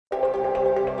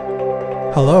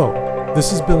Hello,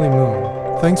 this is Billy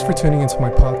Moon. Thanks for tuning into my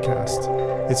podcast.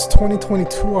 It's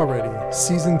 2022 already,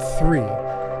 season 3.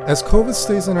 As COVID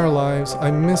stays in our lives, I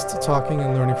missed talking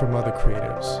and learning from other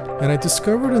creatives. And I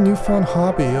discovered a newfound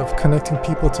hobby of connecting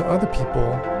people to other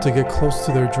people to get close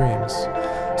to their dreams.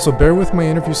 So bear with my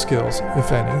interview skills,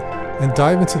 if any, and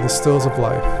dive into the stills of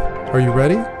life. Are you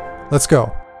ready? Let's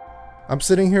go. I'm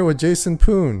sitting here with Jason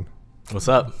Poon. What's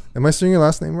up? Am I saying your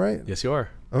last name right? Yes, you are.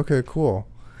 Okay, cool.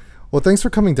 Well, thanks for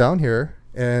coming down here.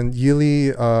 And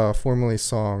Yili, formerly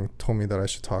Song, told me that I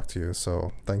should talk to you.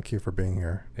 So thank you for being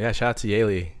here. Yeah, shout out to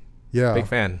Yaley. Yeah. Big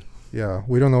fan. Yeah.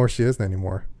 We don't know where she is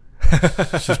anymore.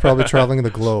 She's probably traveling the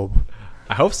globe.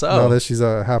 I hope so. Now that she's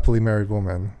a happily married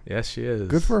woman. Yes, she is.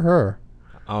 Good for her.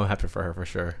 I'm happy for her for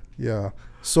sure. Yeah.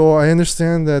 So I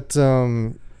understand that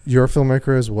you're a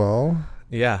filmmaker as well.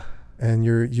 Yeah. And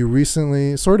you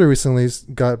recently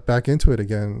got back into it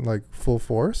again, like full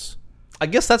force. I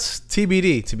guess that's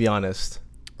TBD, to be honest.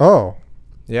 Oh.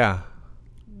 Yeah.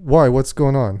 Why? What's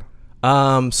going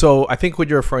on? So I think what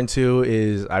you're referring to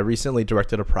is I recently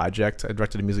directed a project. I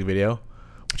directed a music video,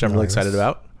 which I'm really excited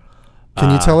about.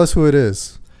 Can you tell us who it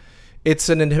is? It's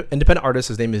an independent artist.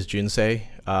 His name is Junsei.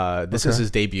 This is his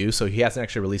debut, so he hasn't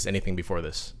actually released anything before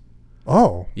this.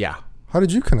 Oh. Yeah. How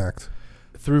did you connect?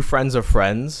 Through friends of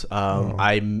friends.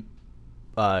 I'm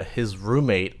his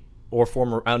roommate or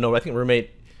former, I don't know, I think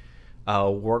roommate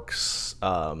works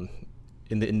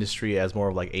in the industry as more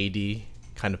of like AD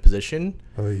kind of position.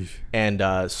 Oy.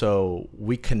 And so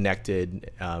we connected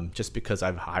just because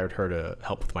I've hired her to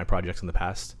help with my projects in the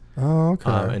past. Oh, okay.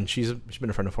 And she's been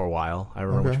a friend for a while. I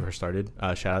remember when she first started.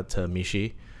 Shout out to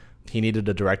Mishi. He needed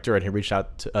a director, and he reached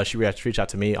out to she reached out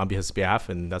to me on his behalf,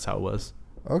 and that's how it was.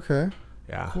 Okay.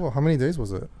 Yeah. Cool. How many days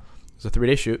was it? It was a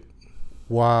 3-day shoot.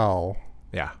 Wow.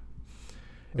 Yeah.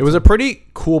 It was a pretty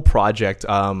cool project.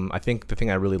 I think the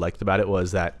thing I really liked about it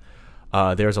was that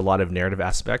there's a lot of narrative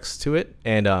aspects to it,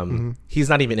 and he's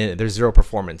not even in it. There's zero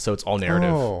performance, so it's all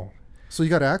narrative. Oh. So you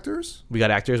got actors? We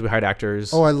got actors. We hired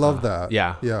actors. Oh, I love that.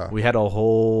 Yeah. Yeah. We had a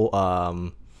whole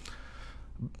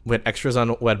we had extras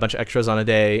on. We had a bunch of extras on a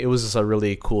day. It was just a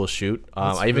really cool shoot.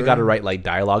 I even got to write like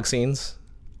dialogue scenes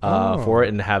for it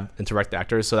and direct the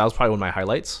actors. So that was probably one of my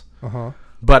highlights.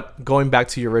 But going back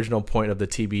to your original point of the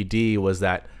TBD was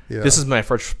that this is my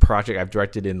first project I've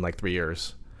directed in like 3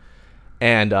 years.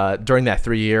 And during that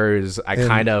 3 years, I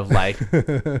kind of like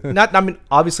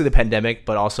obviously the pandemic,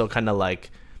 but also kind of like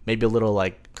maybe a little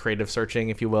like creative searching,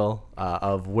 if you will,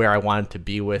 of where I wanted to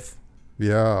be with.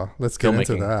 Yeah, let's get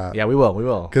into that. Yeah, we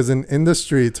will. Because in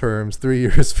industry terms, 3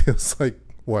 years feels like,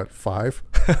 what, 5?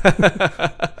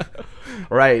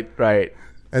 Right.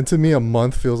 And to me, a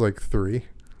month feels like 3.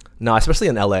 No, especially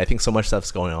in LA, I think so much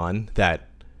stuff's going on that...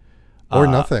 or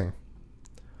nothing.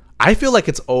 I feel like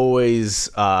it's always,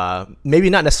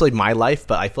 maybe not necessarily my life,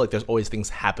 but I feel like there's always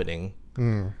things happening.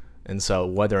 And so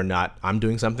whether or not I'm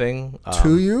doing something...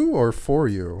 to you or for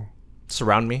you?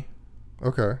 Surround me.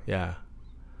 Okay. Yeah.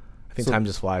 I think time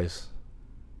just flies.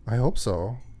 I hope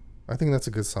so. I think that's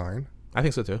a good sign. I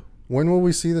think so too. When will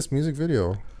we see this music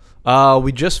video?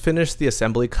 We just finished the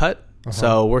assembly cut,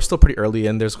 so we're still pretty early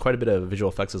in. There's quite a bit of visual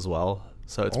effects as well,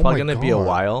 so it's probably going to be a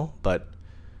while. But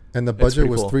and the budget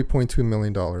was $3.2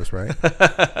 million, right?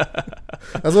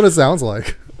 That's what it sounds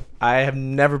like. I have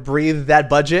never breathed that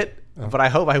budget, but I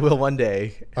hope I will one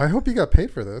day. I hope you got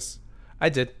paid for this. I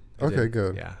did. Okay,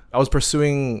 good. Yeah, I was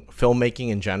pursuing filmmaking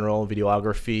in general,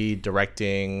 videography,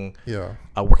 directing. Yeah.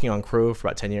 Working on crew for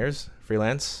about 10 years,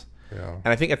 freelance. Yeah. And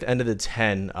I think at the end of the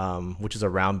 10, which is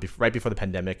around right before the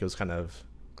pandemic, it was kind of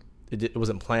it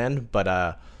wasn't planned, but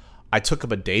I took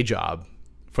up a day job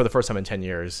for the first time in 10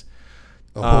 years.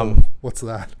 What's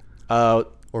that? Or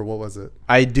what was it?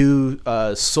 I do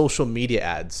social media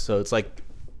ads, so it's like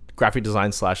graphic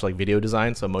design / like video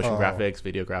design, so motion graphics,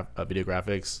 video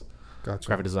graphics. Gotcha.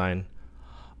 Graphic design.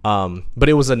 But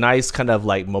it was a nice kind of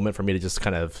like moment for me to just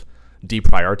kind of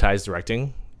deprioritize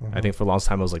directing. I think for the longest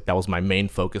time I was like, that was my main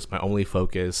focus, my only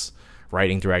focus,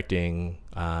 writing, directing.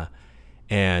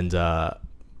 And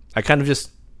I kind of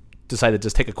just decided to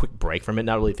just take a quick break from it,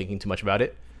 not really thinking too much about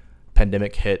it.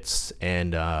 Pandemic hits,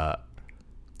 and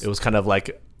it was kind of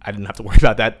like I didn't have to worry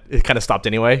about that. It kind of stopped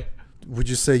anyway. Would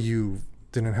you say you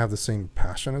didn't have the same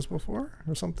passion as before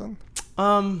or something?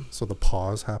 So the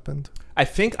pause happened? I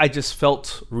think I just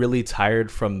felt really tired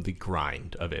from the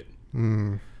grind of it.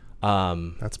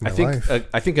 That's my life.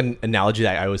 I think an analogy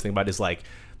that I always think about is like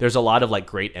there's a lot of like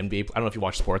great NBA. I don't know if you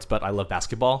watch sports, but I love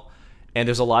basketball. And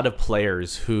there's a lot of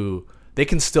players who they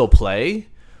can still play,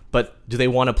 but do they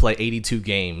want to play 82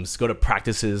 games, go to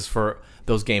practices for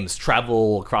those games,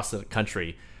 travel across the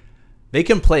country? they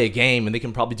can play a game and they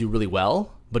can probably do really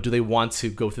well, but do they want to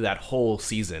go through that whole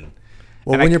season?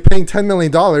 Well, when you're paying $10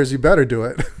 million, you better do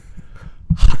it.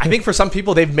 I think for some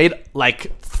people they've made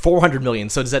like 400 million.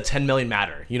 So does that 10 million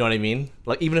matter? You know what I mean?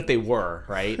 Like even if they were,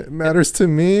 right? It matters to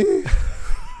me.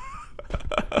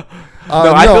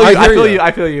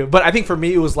 I feel you. But I think for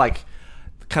me, it was like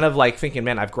kind of like thinking,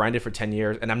 man, I've grinded for 10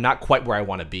 years and I'm not quite where I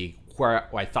want to be, where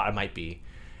I thought I might be.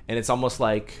 And it's almost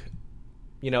like,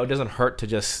 it doesn't hurt to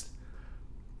just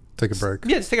take a break.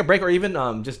 Yeah, just take a break or even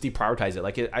just deprioritize it.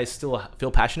 Like I still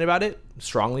feel passionate about it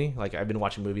strongly. Like I've been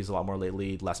watching movies a lot more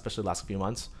lately, especially the last few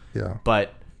months. Yeah.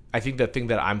 But I think the thing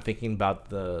that I'm thinking about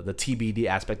the TBD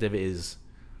aspect of it is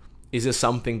this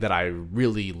something that I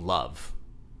really love?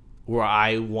 Where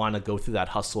I want to go through that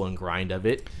hustle and grind of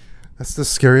it. That's the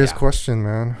scariest question,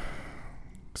 man.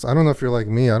 Because I don't know if you're like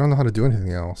me. I don't know how to do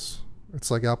anything else. It's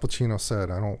like Al Pacino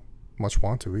said. I don't much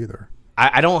want to either.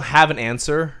 I don't have an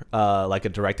answer, like a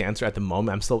direct answer at the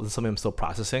moment. It's something I'm still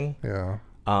processing. Yeah.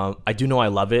 I do know I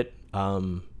love it.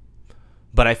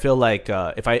 But I feel like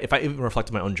if I even reflect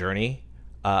on my own journey,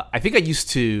 I think I used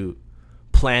to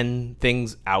plan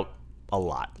things out a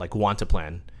lot, like want to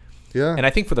plan. Yeah. And I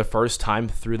think for the first time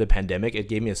through the pandemic, it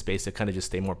gave me a space to kind of just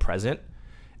stay more present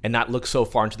and not look so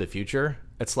far into the future.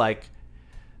 It's like,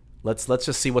 let's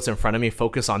just see what's in front of me,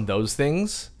 focus on those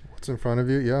things. What's in front of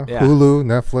you? Yeah. Hulu,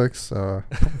 Netflix,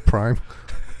 Prime,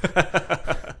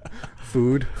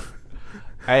 food.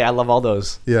 Hey, I love all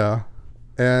those. Yeah.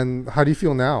 And how do you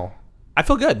feel now? I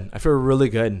feel good. I feel really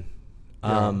good.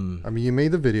 Yeah. I mean, you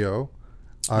made the video.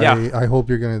 Yeah. I hope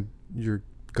you're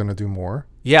gonna do more.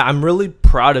 Yeah, I'm really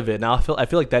proud of it. Now I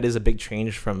feel like that is a big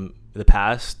change from the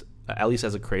past, at least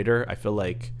as a creator. I feel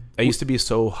like I used to be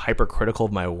so hypercritical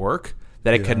of my work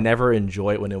that I could never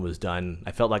enjoy it when it was done.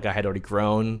 I felt like I had already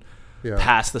grown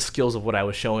past the skills of what I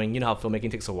was showing. You know how filmmaking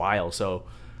takes a while. So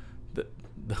the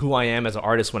who I am as an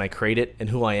artist when I create it and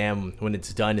who I am when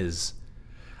it's done is,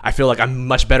 I feel like I'm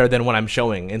much better than what I'm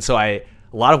showing. And so a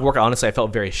lot of work, honestly, I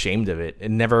felt very ashamed of it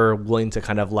and never willing to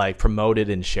kind of like promote it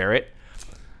and share it.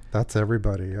 That's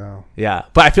everybody, yeah. Yeah.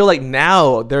 But I feel like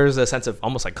now there's a sense of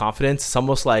almost like confidence. It's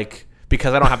almost like,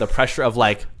 because I don't have the pressure of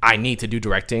like, I need to do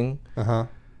directing.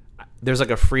 There's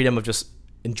like a freedom of just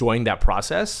enjoying that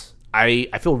process. I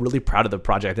feel really proud of the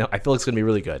project. I feel it's going to be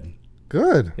really good.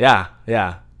 Good. Yeah.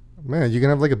 Yeah. Man, you going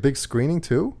to have like a big screening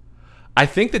too? I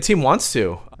think the team wants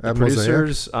to. The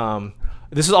producers,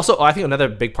 this is also, I think another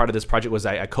big part of this project was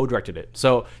I co-directed it.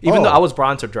 So even though I was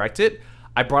brought on to direct it,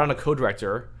 I brought on a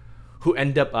co-director who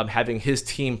ended up having his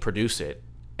team produce it.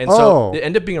 And so it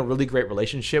ended up being a really great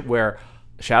relationship where,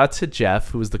 shout out to Jeff,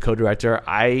 who was the co-director.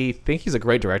 I think he's a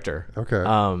great director.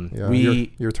 Okay.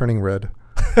 You're turning red.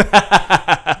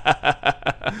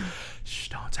 Shh,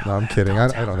 don't tell. No, I'm kidding.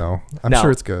 I don't know. I'm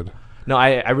sure it's good. No,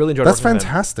 I really enjoyed. That's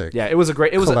fantastic. Yeah, it was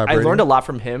I learned a lot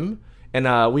from him,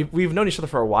 and we've known each other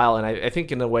for a while, and I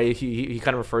think in a way he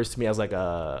kind of refers to me as like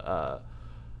a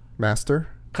master,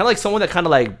 kind of like someone that kind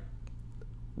of like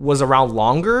was around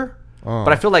longer. But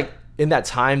I feel like in that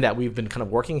time that we've been kind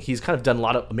of working, he's kind of done a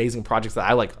lot of amazing projects that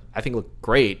I think look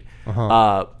great. And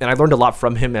I learned a lot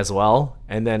from him as well.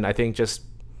 And then I think just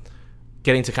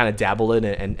getting to kind of dabble in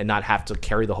it and not have to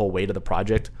carry the whole weight of the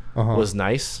project was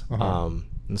nice.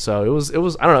 And so it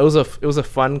was I don't know, it was a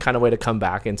fun kind of way to come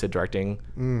back into directing.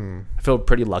 I feel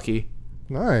pretty lucky.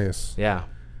 Nice. Yeah.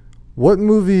 What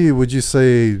movie would you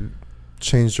say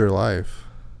changed your life?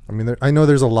 I mean, I know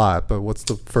there's a lot, but what's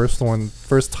the first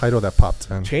title that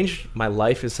popped in? Changed my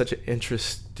life is such an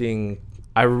interesting.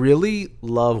 I really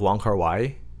love Wong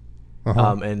Kar-wai,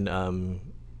 and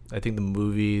I think the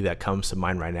movie that comes to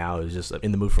mind right now is just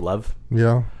In the Mood for Love.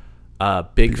 Yeah,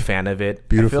 big fan of it.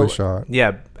 Beautifully shot.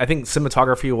 Yeah, I think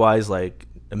cinematography wise, like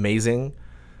amazing,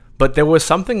 but there was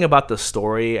something about the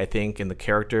story, I think, and the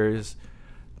characters,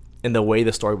 and the way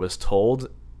the story was told,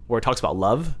 where it talks about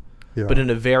love, but in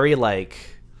a very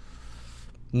like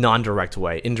non-direct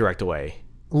way, indirect way.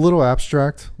 A little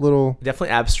abstract, definitely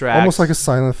abstract, almost like a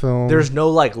silent film. There's no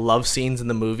like love scenes in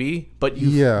the movie, but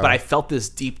I felt this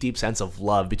deep sense of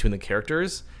love between the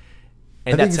characters,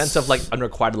 and that sense of like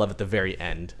unrequited love at the very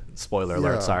end. Spoiler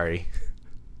alert, sorry.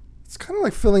 It's kind of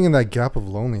like filling in that gap of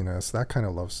loneliness, that kind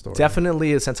of love story.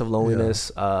 Definitely a sense of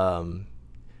loneliness. But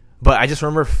I just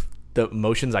remember the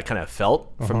emotions I kind of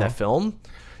felt from that film,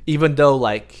 even though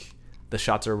like the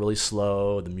shots are really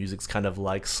slow, the music's kind of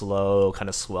like slow, kind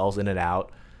of swells in and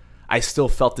out. I still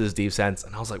felt this deep sense,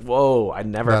 and I was like, "Whoa!" I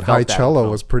never felt that. That high cello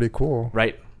was pretty cool.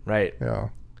 Right. Yeah.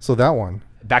 So that one,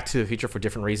 Back to the Future, for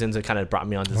different reasons, it kind of brought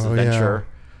me on this adventure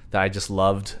that I just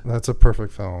loved. That's a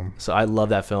perfect film. So I love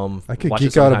that film. I could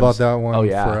geek out about that one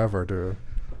forever, dude.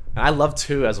 I love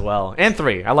 2 as well, and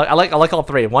 3. I like all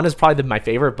 3. 1 is probably my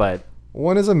favorite, but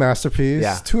 1 is a masterpiece.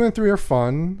 Yeah. 2 and 3 are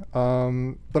fun.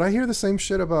 But I hear the same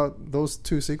shit about those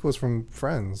 2 sequels from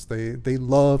friends. They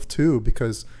love 2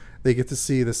 because they get to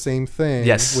see the same thing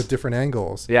with different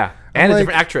angles. Yeah, and a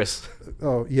different actress.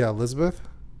 Oh yeah, Elizabeth.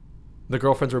 The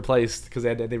girlfriend's replaced because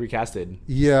they recasted.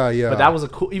 Yeah. But that was a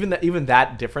cool. Even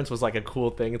that difference was like a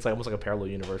cool thing. It's like almost like a parallel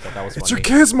universe. That was funny. It's your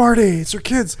kids, Marty. It's your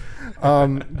kids.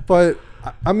 But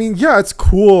I mean, yeah, it's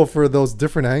cool for those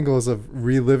different angles of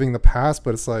reliving the past.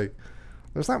 But it's like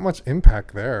there's not much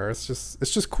impact there. It's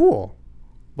just cool.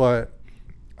 But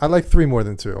I like 3 more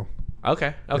than 2.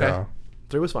 Okay. Yeah.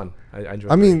 3 was fun. I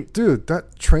enjoyed. I mean, dude,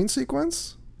 that train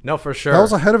sequence. No, for sure. That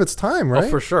was ahead of its time, right? Oh,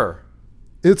 for sure.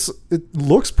 It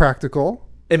looks practical.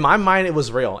 In my mind, it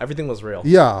was real. Everything was real.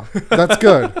 Yeah, that's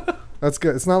good. That's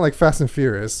good. It's not like Fast and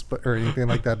Furious, or anything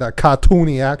like that. That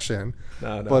cartoony action.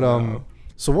 No.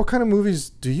 So what kind of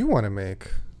movies do you want to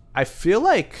make? I feel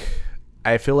like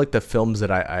the films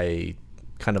that I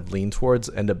kind of lean towards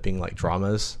end up being like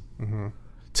dramas. Mm-hmm.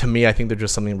 To me, I think they're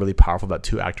just something really powerful about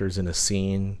 2 actors in a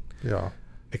scene. Yeah.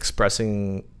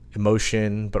 Expressing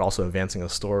emotion, but also advancing a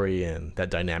story, and that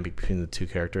dynamic between the 2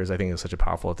 characters, I think is such a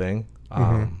powerful thing.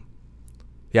 Yeah,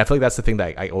 I feel like that's the thing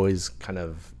that I always kind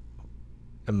of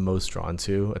am most drawn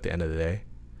to at the end of the day.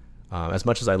 As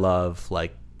much as I love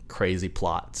like crazy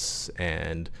plots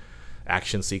and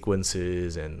action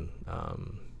sequences and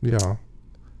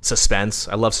suspense,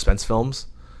 I love suspense films,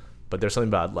 but there's something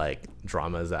about like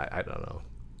dramas that I don't know,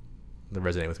 that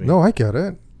resonate with me. No, I get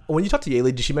it. When you talked to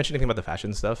Yaylee, did she mention anything about the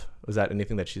fashion stuff? Was that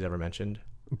anything that she's ever mentioned?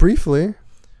 Briefly.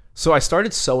 So I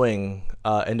started sewing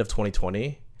end of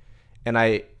 2020, and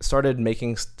I started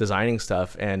designing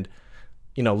stuff, and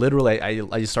literally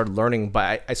I just started learning,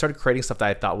 but I started creating stuff that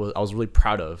I thought I was really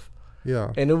proud of.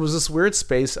 Yeah. And it was this weird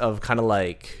space of kind of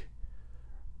like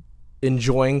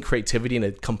enjoying creativity in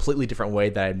a completely different way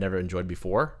that I'd never enjoyed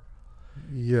before.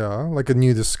 Yeah, like a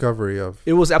new discovery of.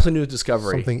 It was absolutely new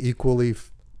discovery. Something equally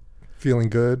feeling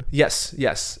good.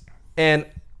 Yes. And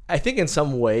I think in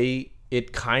some way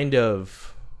it kind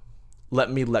of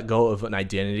let me let go of an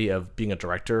identity of being a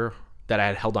director that I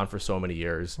had held on for so many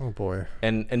years. Oh boy.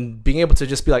 And being able to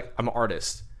just be like, I'm an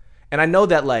artist. And I know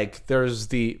that like there's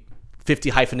the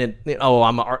 50 hyphenate,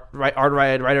 I'm an art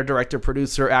writer, director,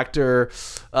 producer, actor,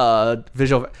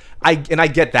 visual. I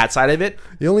get that side of it.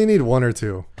 You only need 1 or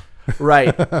 2.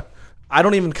 Right. I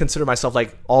don't even consider myself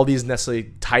like all these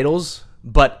necessarily titles,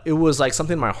 but it was like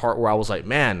something in my heart where I was like,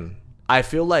 man, I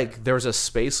feel like there's a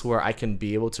space where I can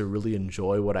be able to really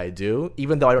enjoy what I do,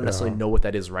 even though I don't necessarily know what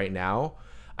that is right now.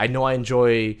 I know I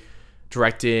enjoy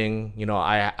directing,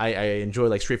 I enjoy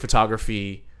like street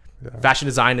photography, fashion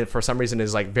design, and for some reason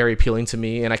is like very appealing to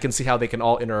me, and I can see how they can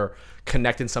all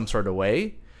interconnect in some sort of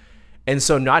way. And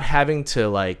so not having to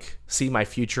like see my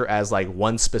future as like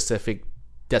one specific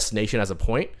destination as a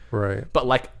point, right, but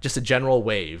like just a general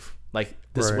wave, like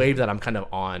this wave that I'm kind of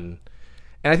on.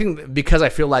 And I think because I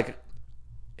feel like,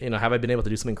 have I been able to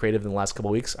do something creative in the last couple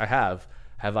of weeks? I have.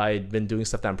 Have I been doing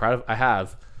stuff that I'm proud of? I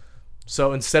have.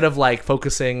 So instead of like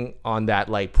focusing on that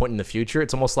like point in the future,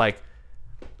 it's almost like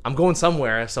I'm going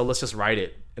somewhere, so let's just write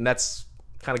it. And that's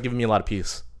kind of giving me a lot of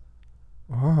peace.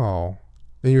 Wow.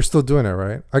 And you're still doing it,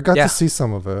 right? I got to see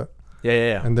some of it.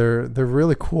 Yeah. And they're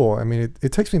really cool. I mean,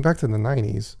 it takes me back to the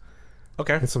 90s.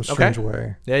 Okay. In some strange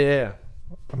way. Yeah.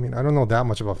 I mean, I don't know that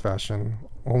much about fashion,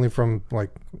 only from like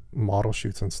model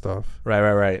shoots and stuff.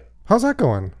 Right. How's that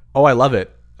going? Oh, I love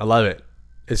it.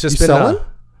 It's just been selling?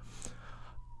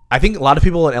 I think a lot of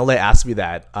people in LA ask me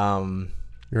that.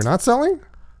 You're not selling?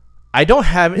 I don't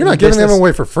have. You're not giving them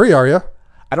away for free, are you?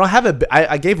 I don't have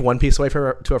I gave one piece away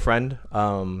to a friend.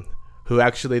 Who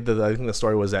actually, I think the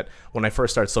story was that when I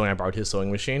first started sewing, I borrowed his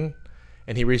sewing machine,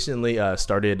 and he recently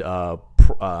started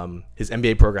his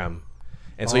MBA program,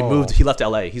 and so he left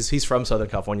LA. He's from Southern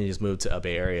California. He just moved to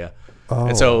Bay Area,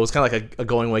 and so it was kind of like a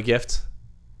going away gift.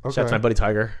 Okay. Shout out to my buddy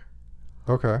Tiger.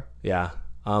 Okay. Yeah,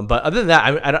 but other than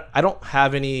that, I don't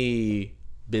have any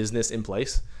business in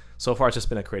place so far. It's just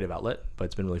been a creative outlet, but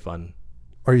it's been really fun.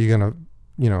 Are you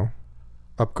gonna,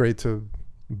 upgrade to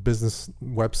business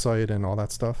website and all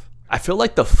that stuff? I feel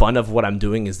like the fun of what I'm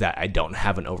doing is that I don't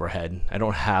have an overhead. I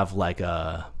don't have like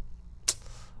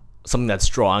something that's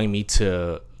drawing me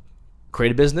to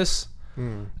create a business.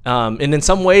 And in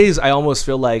some ways, I almost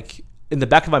feel like in the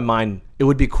back of my mind, it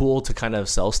would be cool to kind of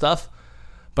sell stuff.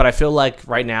 But I feel like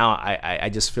right now, I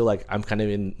just feel like I'm kind of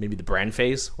in maybe the brand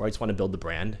phase where I just want to build the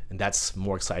brand. And that's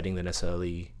more exciting than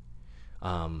necessarily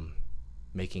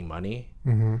making money.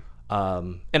 Mm-hmm.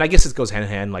 And I guess it goes hand in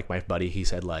hand. Like my buddy, he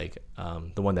said like,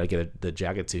 the one that I get the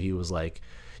jacket to, he was like,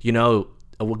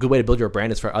 a good way to build your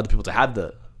brand is for other people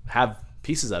to have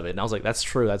pieces of it. And I was like, that's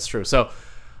true. So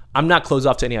I'm not closed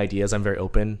off to any ideas. I'm very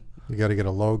open. You got to get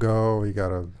a logo.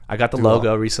 I got the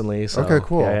logo recently. So, okay,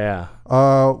 cool. Yeah.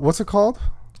 What's it called?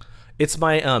 It's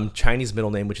my Chinese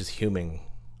middle name, which is Huming.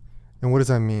 And what does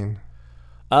that mean?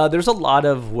 There's a lot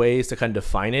of ways to kind of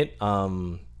define it.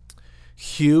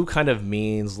 Hue kind of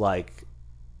means like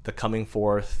the coming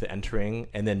forth, the entering,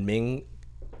 and then Ming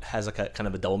has like a kind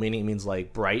of a double meaning. It means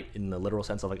like bright in the literal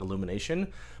sense of like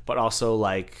illumination, but also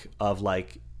like of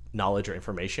like knowledge or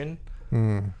information.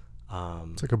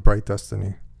 It's like a bright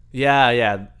destiny.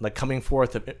 Yeah, like coming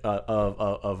forth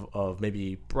of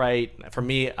maybe bright. For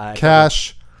me,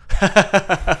 cash,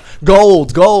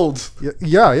 gold.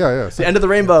 Yeah. The end of the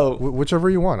rainbow. Whichever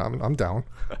you want, I'm down.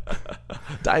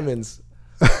 Diamonds.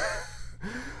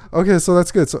 Okay, so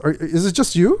that's good. So, is it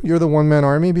just you? You're the one-man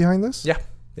army behind this? Yeah.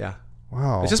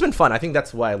 Wow. It's just been fun. I think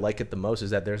that's why I like it the most,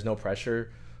 is that there's no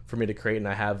pressure for me to create, and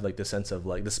I have like the sense of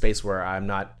like the space where I'm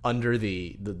not under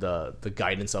the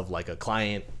guidance of like a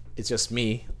client. It's just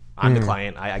me. I'm the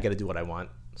client. I get to do what I want.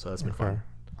 So that's been fun.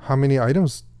 How many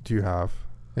items do you have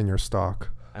in your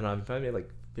stock? I don't know. I've probably made like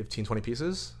 15, 20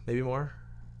 pieces, maybe more.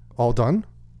 All done?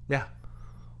 Yeah.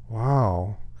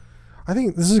 Wow. I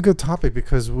think this is a good topic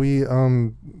because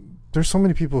there's so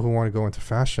many people who want to go into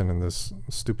fashion in this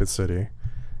stupid city,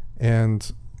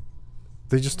 and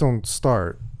they just don't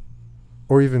start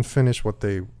or even finish what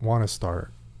they want to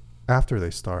start after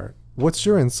they start. What's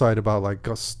your insight about like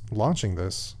us launching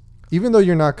this? Even though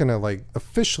you're not going to like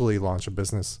officially launch a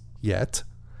business yet.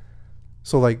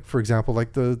 So like, for example,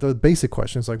 like the basic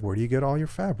questions, like where do you get all your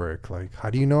fabric? Like, how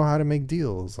do you know how to make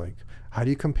deals? Like, how do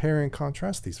you compare and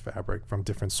contrast these fabric from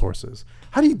different sources?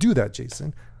 How do you do that,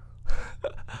 Jason?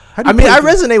 I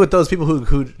resonate with those people who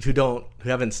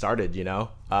haven't started,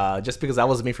 just because that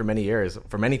was me for many years,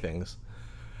 for many things.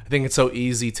 I think it's so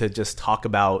easy to just talk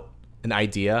about an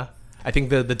idea. I think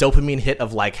the dopamine hit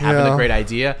of like having a great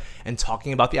idea and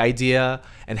talking about the idea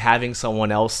and having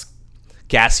someone else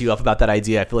gas you up about that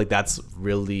idea, I feel like that's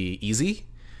really easy.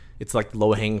 It's like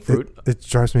low-hanging fruit. It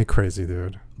drives me crazy,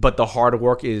 dude. But the hard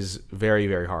work is very,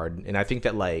 very hard. And I think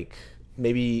that like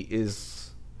maybe is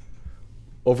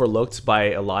overlooked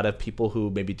by a lot of people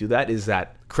who maybe do that, is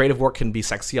that creative work can be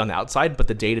sexy on the outside, but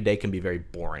the day-to-day can be very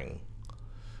boring.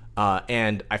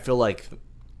 And I feel like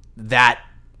that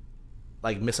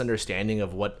like misunderstanding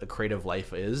of what a creative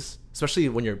life is, especially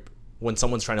when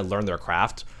someone's trying to learn their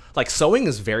craft. Like sewing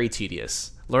is very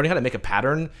tedious. Learning how to make a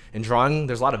pattern and drawing,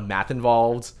 there's a lot of math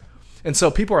involved. And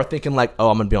so people are thinking like, oh,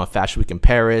 I'm going to be on Fashion Week in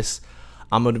Paris.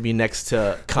 I'm going to be next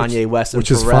to Kanye West and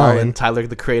Pharrell and Tyler,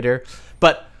 the Creator.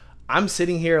 But I'm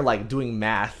sitting here like doing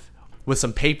math with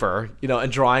some paper,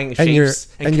 and drawing shapes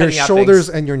and your shoulders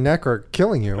and your neck are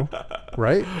killing you,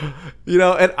 right?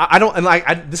 And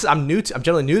I'm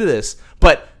generally new to this,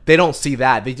 but they don't see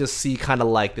that. They just see kind of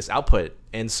like this output.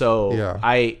 And so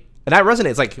I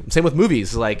resonate. It's like same with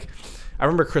movies. Like I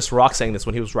remember Chris Rock saying this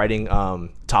when he was writing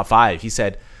Top 5. He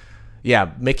said,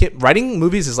 writing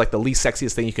movies is like the least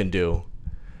sexiest thing you can do.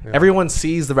 Yeah. Everyone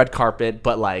sees the red carpet,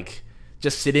 but like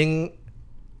just sitting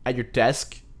at your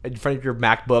desk in front of your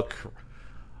MacBook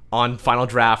on Final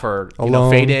Draft or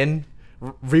fade in,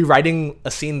 rewriting a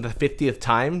scene the 50th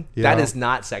time, that is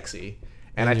not sexy.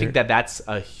 And I think that that's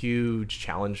a huge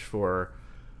challenge for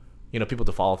people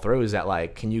to follow through, is that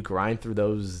like, can you grind through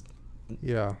those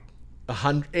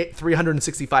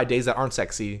 365 days that aren't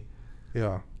sexy?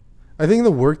 Yeah. I think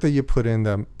the work that you put in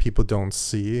that people don't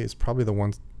see is probably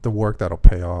the work that'll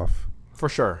pay off. For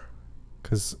sure.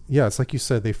 Because, it's like you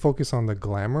said, they focus on the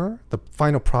glamour, the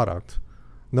final product.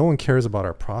 No one cares about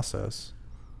our process.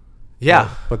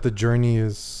 Yeah. But the journey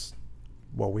is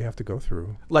what we have to go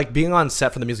through. Like being on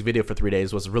set for the music video for 3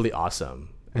 days was really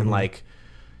awesome. And like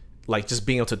just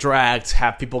being able to direct,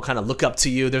 have people kind of look up to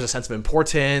you. There's a sense of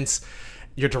importance.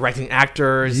 You're directing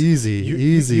actors. Easy.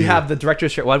 You have the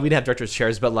director's chair. Well, we didn't have director's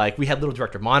chairs, but like we had little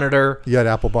director monitor. You had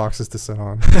Apple boxes to sit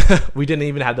on. We didn't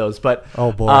even have those. But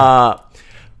oh boy.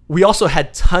 We also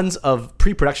had tons of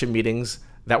pre-production meetings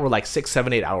that were like 6,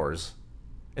 7, 8 hours.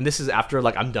 And this is after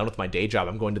like I'm done with my day job.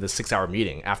 I'm going to the 6-hour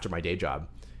meeting after my day job.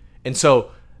 And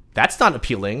so that's not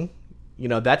appealing.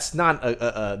 That's not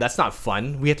that's not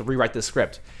fun. We have to rewrite the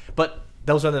script. But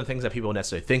those are the things that people don't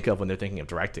necessarily think of when they're thinking of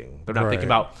directing. They're not thinking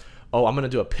about, oh, I'm going to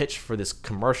do a pitch for this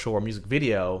commercial or music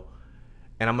video,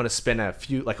 and I'm going to spend a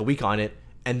week on it,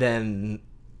 and then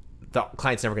the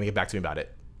client's never going to get back to me about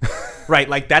it. Right?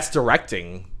 Like that's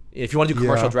directing. If you want to do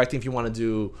commercial directing, if you want to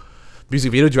do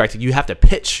music video directing, you have to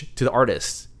pitch to the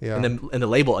artist and the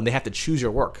label, and they have to choose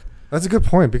your work. That's a good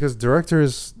point, because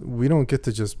directors, we don't get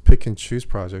to just pick and choose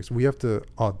projects. We have to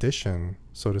audition,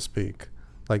 so to speak.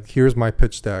 Like, here's my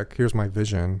pitch deck, here's my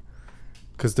vision,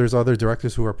 because there's other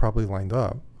directors who are probably lined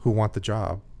up who want the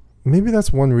job. Maybe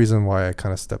that's one reason why I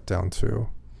kind of stepped down too.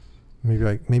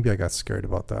 Maybe I got scared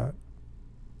about that.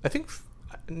 I think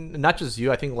not just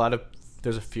you. I think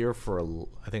there's a fear for a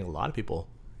lot of people.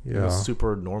 Yeah, it's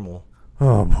super normal.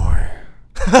 Oh boy.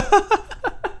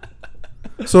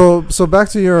 So back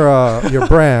to your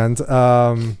brand.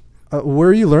 Where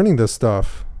are you learning this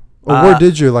stuff? Or where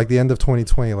did you, like the end of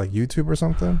 2020, like YouTube or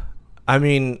something? I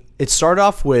mean, it started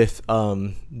off with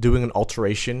doing an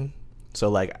alteration. So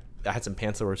like I had some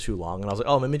pants that were too long, and I was like,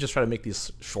 oh, let me just try to make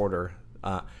these shorter.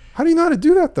 How do you know how to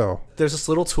do that though? There's this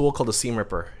little tool called the seam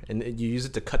ripper, and you use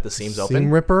it to cut the seams open.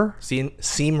 Seam ripper?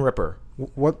 Seam ripper.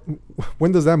 What?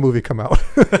 When does that movie come out?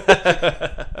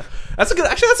 That's a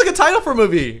good title for a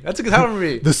movie.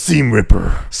 The Seam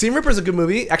Ripper. Seam Ripper is a good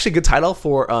movie. Actually, a good title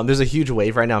for. There's a huge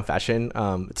wave right now in fashion.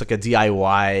 It's like a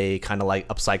DIY kind of like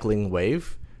upcycling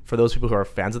wave for those people who are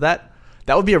fans of that.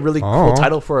 That would be a really cool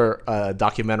title for a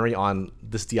documentary on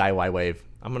this DIY wave.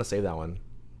 I'm gonna save that one.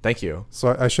 Thank you.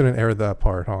 So I shouldn't air that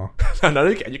part, huh? No,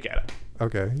 you can't.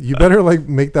 Okay, you better like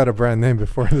make that a brand name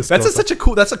before this. That's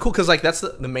cool because like that's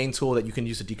the main tool that you can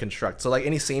use to deconstruct. So like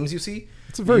any seams you see,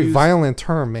 it's a very violent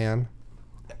term, man.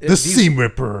 The Seam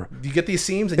Ripper. You get these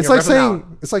seams, and it's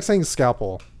like saying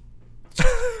scalpel.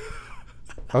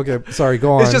 Okay, sorry.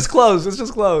 Go on. It's just close.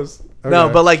 Okay. No,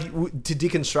 but like to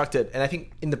deconstruct it, and I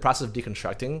think in the process of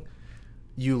deconstructing,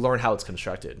 you learn how it's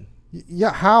constructed.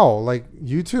 Yeah, how? Like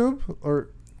YouTube or?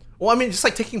 Well, I mean, just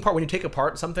like taking apart, when you take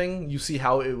apart something, you see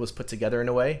how it was put together in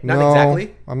a way. Not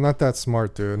exactly. I'm not that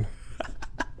smart, dude.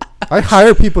 I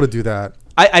hire people to do that.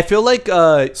 I feel like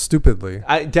stupidly.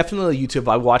 I definitely YouTube.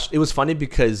 I watched. It was funny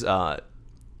because a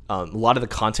lot of the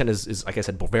content is like I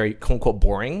said, very quote unquote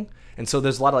boring, and so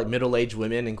there's a lot of like middle-aged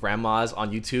women and grandmas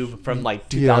on YouTube from like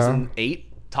 2008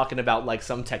 talking about like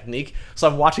some technique. So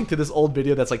I'm watching through this old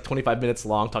video that's like 25 minutes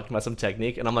long talking about some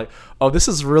technique, and I'm like, oh, this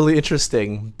is really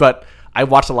interesting. But I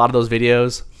watched a lot of those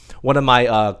videos. One of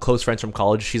my close friends from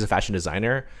college, she's a fashion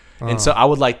designer. And so I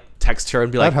would like text her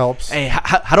and be like, that helps. Hey,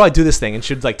 how do I do this thing? And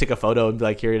she'd like take a photo and be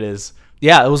like, here it is.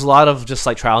 Yeah, it was a lot of just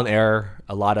like trial and error,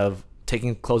 a lot of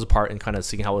taking clothes apart and kind of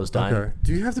seeing how it was done. Okay.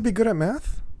 Do you have to be good at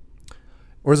math?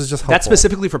 Or is it just helpful? That's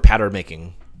specifically for pattern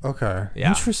making. Okay. Yeah.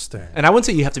 Interesting. And I wouldn't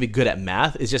say you have to be good at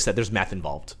math. It's just that there's math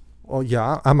involved. Well,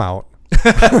 yeah, I'm out.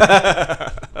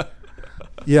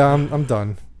 Yeah, I'm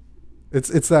done.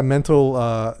 It's that mental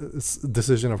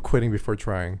decision of quitting before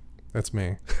trying. That's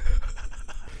me.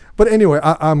 But anyway,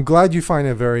 I'm glad you find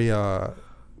it very,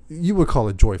 you would call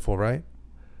it joyful, right?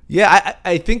 Yeah,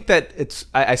 I think that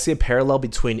I see a parallel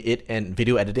between it and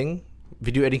video editing.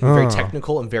 Video editing is very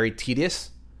technical and very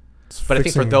tedious. But I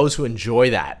think for those who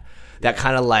enjoy that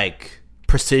kind of like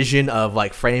precision of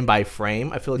like frame by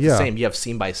frame, I feel like the same. You have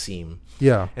seam by seam.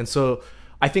 Yeah. And so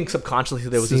I think subconsciously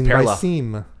there was seam this parallel. By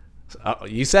seam.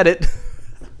 You said it.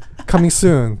 Coming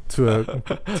soon to a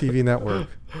TV network.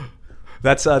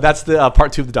 That's the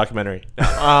part 2 of the documentary.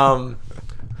 But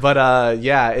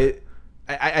yeah,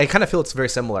 I kind of feel it's very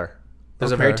similar.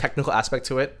 There's a very technical aspect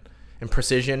to it and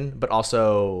precision, but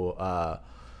also,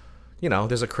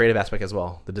 there's a creative aspect as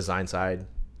well, the design side.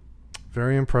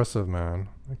 Very impressive, man.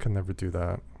 I could never do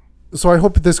that. So I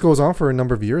hope this goes on for a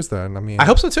number of years then. I mean, I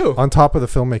hope so too. On top of the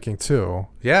filmmaking too.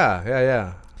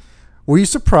 Yeah. Were you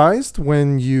surprised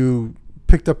when you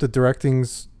picked up the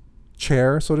directing's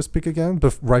chair, so to speak, again,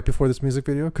 right before this music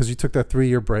video? Because you took that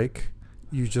 3-year break.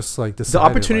 You just like decided. The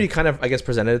opportunity kind of, I guess,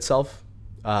 presented itself.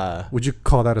 Would you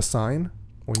call that a sign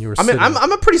when you were? I mean,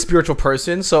 I'm a pretty spiritual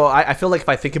person, so I feel like if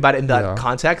I think about it in that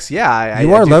context, you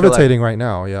are levitating right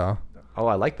now. Yeah. Oh,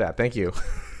 I like that. Thank you.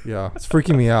 Yeah, it's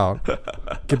freaking me out.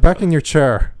 Get back in your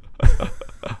chair.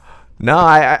 No,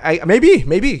 I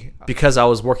maybe because I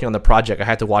was working on the project, I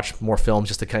had to watch more films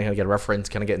just to kind of get a reference,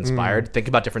 kind of get inspired, think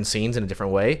about different scenes in a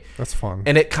different way. That's fun.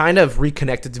 And it kind of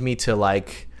reconnected to me to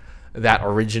like that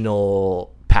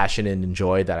original passion and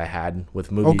joy that I had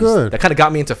with movies. Oh, good. That kind of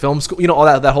got me into film school, all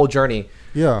that whole journey.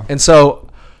 Yeah. And so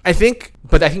I think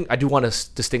I do want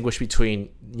to distinguish between,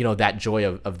 that joy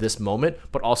of this moment,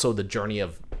 but also the journey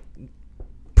of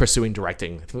pursuing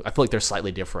directing. I feel like they're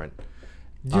slightly different.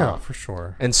 Yeah, for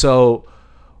sure. And so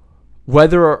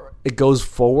whether it goes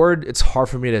forward, it's hard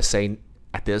for me to say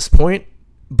at this point.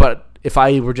 But if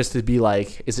I were just to be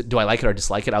like, do I like it or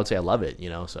dislike it? I would say I love it,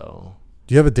 so.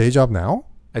 Do you have a day job now?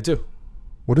 I do.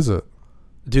 What is it?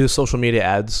 Do social media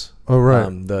ads. Oh,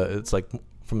 right. It's like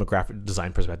from a graphic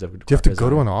design perspective. Do you have to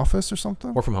go to an office or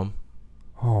something? Or from home.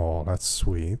 Oh, that's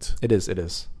sweet. It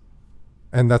is.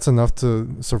 And that's enough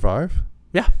to survive?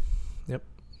 Yeah. Yep.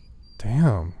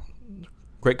 Damn.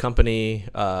 Great company,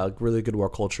 really good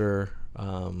work culture.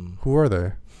 Who are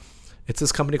they? It's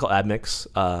this company called Admix.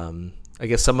 I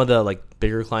guess some of the like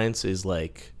bigger clients is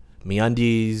like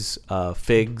MeUndies,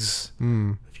 Figs.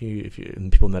 If you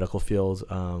in people in the medical field,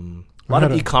 a lot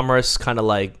of e-commerce kind of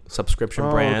like subscription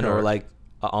brand or like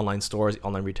online stores,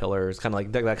 online retailers, kind of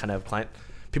like that kind of client.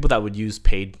 People that would use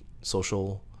paid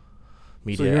social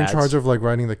media. So you're ads. in charge of like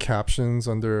writing the captions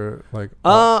under like.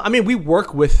 I mean, we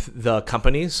work with the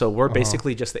company, so we're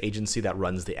basically just the agency that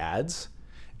runs the ads,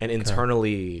 and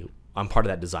internally, I'm part of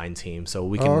that design team, so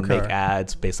we can make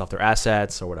ads based off their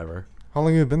assets or whatever. How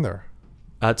long have you been there?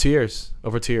 2 years,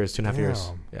 over 2 years, 2.5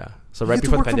 years. Yeah. So you right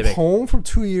before the pandemic. From home for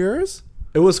 2 years?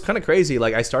 It was kind of crazy.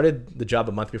 Like I started the job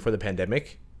a month before the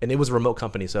pandemic, and it was a remote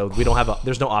company, so we don't have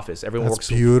there's no office. Everyone works.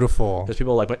 That's beautiful. There's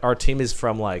people like our team is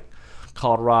from like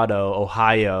Colorado,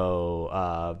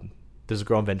 Ohio. There's a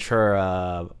girl in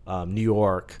Ventura, New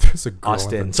York,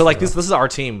 Austin. So like this is our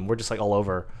team. We're just like all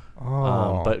over.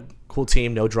 But cool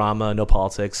team, no drama, no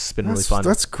politics. It's been really fun.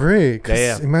 That's great.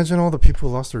 Yeah. Imagine all the people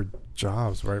who lost their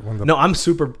jobs right when the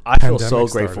I feel so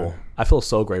grateful. Started. I feel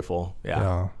so grateful.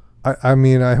 Yeah. I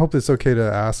mean, I hope it's okay to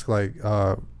ask, like,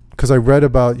 because I read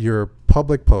about your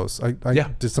public posts. I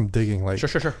did some digging. Like,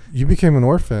 sure. You became an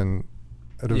orphan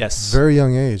at a very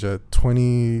young age, at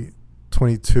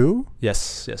 22.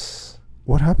 Yes.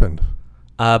 What happened?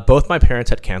 Both my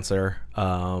parents had cancer.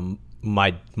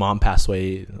 My mom passed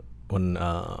away when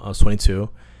I was 22,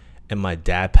 and my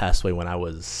dad passed away when I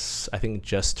was, I think,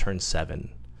 just turned 7.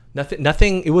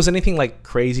 Nothing. It wasn't anything like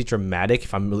crazy dramatic,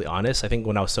 if I'm really honest. I think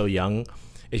when I was so young,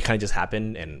 it kind of just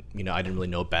happened, and I didn't really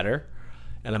know better.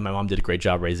 And then my mom did a great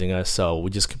job raising us, so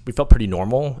we felt pretty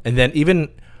normal. And then even,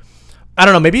 I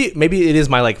don't know, maybe it is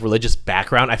my like religious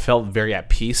background. I felt very at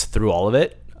peace through all of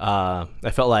it.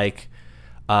 I felt like,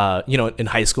 in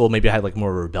high school, maybe I had like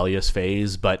more of a rebellious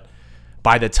phase, but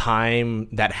by the time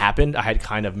that happened, I had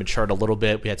kind of matured a little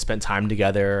bit. We had spent time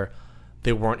together.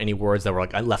 There weren't any words that were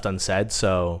like left unsaid.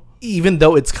 So even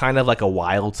though it's kind of like a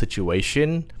wild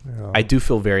situation, I do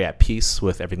feel very at peace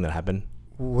with everything that happened.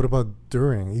 What about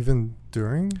during? Even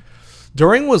during?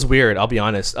 During was weird, I'll be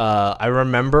honest. I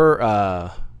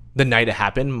remember the night it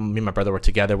happened, me and my brother were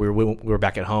together. We were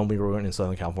back at home. We were in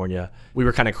Southern California. We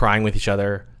were kind of crying with each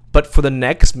other. But for the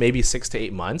next maybe 6 to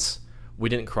 8 months, we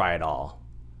didn't cry at all.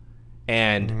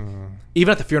 And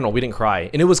even at the funeral, we didn't cry.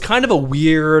 And it was kind of a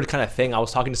weird kind of thing. I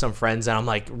was talking to some friends, and I'm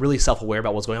like really self-aware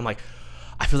about what's going on. I'm like,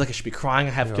 I feel like I should be crying.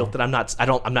 I have guilt that I'm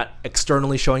not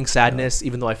externally showing sadness,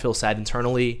 even though I feel sad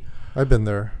internally. I've been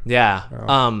there. Yeah.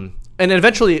 And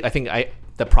eventually I think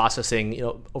the processing,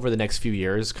 over the next few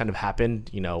years kind of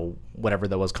happened, whatever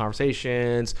there was,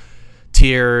 conversations,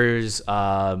 tears,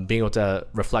 being able to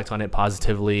reflect on it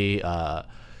positively.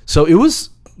 So it was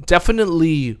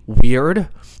definitely weird,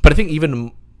 but I think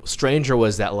even stranger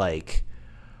was that like,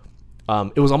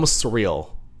 it was almost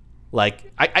surreal.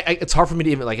 Like it's hard for me to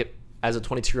even like it as a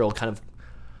 22-year-old kind of,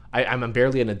 I'm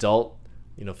barely an adult,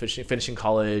 finishing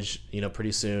college,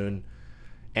 pretty soon.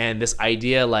 And this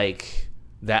idea like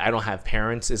that I don't have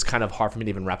parents is kind of hard for me to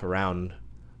even wrap around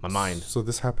my mind. So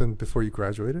this happened before you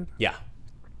graduated? Yeah.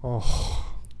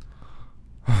 Oh.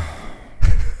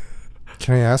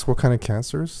 Can I ask what kind of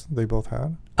cancers they both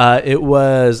had? It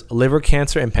was liver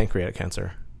cancer and pancreatic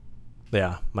cancer.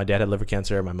 Yeah. My dad had liver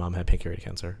cancer. My mom had pancreatic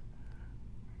cancer.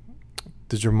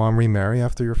 Did your mom remarry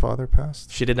after your father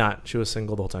passed? She did not. She was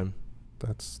single the whole time.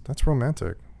 That's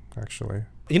romantic, actually.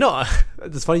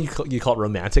 It's funny you call it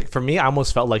romantic. For me, I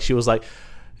almost felt like she was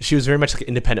very much like an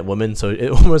independent woman. So it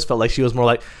almost felt like she was more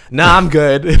like, nah, I'm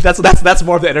good. That's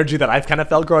more of the energy that I've kind of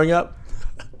felt growing up.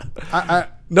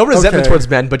 No resentment towards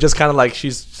men, but just kind of like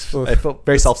I felt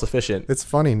very self-sufficient. It's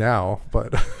funny now,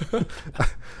 but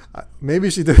maybe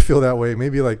she did feel that way.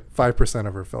 Maybe like 5%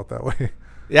 of her felt that way.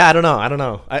 Yeah, I don't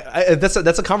know.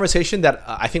 That's a conversation that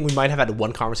I think we might have had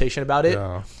one conversation about it.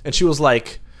 Yeah. And she was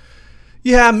like,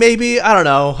 yeah, maybe. I don't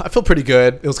know. I feel pretty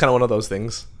good. It was kind of one of those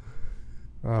things.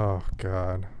 Oh,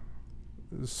 God.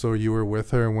 So you were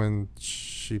with her when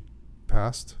she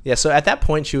passed? Yeah, so at that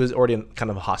point, she was already in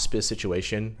kind of a hospice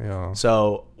situation. Yeah.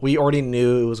 So we already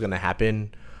knew it was going to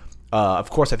happen. Of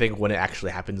course, I think when it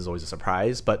actually happens is always a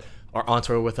surprise. But our aunts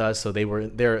were with us, so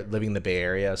they're living in the Bay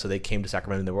Area. So they came to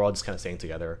Sacramento, and they were all just kind of staying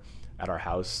together at our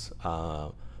house.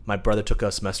 My brother took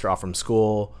a semester off from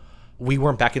school. We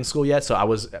weren't back in school yet, so I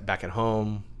was back at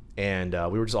home, and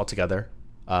we were just all together.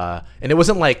 And it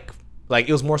wasn't like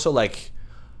it was more so like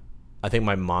I think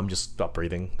my mom just stopped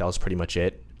breathing. That was pretty much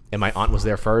it. And my aunt was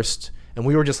there first, And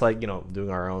we were just like, doing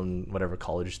our own whatever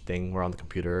college thing. We're on the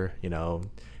computer,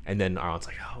 and then our aunt's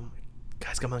like, oh,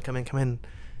 guys, come in.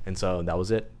 And so that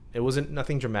was it. It wasn't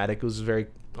nothing dramatic. It was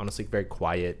honestly, very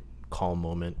quiet, calm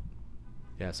moment.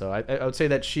 Yeah. So I would say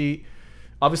that she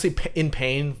obviously in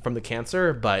pain from the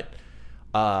cancer, but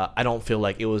I don't feel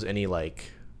like it was any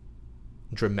like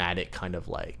dramatic kind of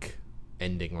like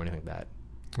ending or anything like that.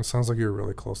 It sounds like you're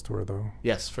really close to her though.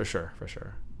 Yes, for sure.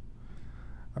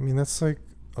 I mean, that's like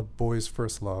a boy's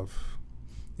first love.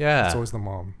 Yeah. It's always the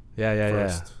mom. Yeah.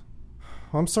 First.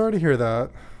 I'm sorry to hear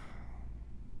that.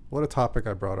 What a topic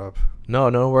I brought up.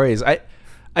 No worries.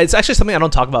 It's actually something I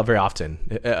don't talk about very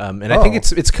often, and I think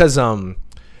it's because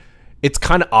it's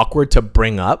kind of awkward to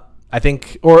bring up. I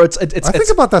think, or it's. I think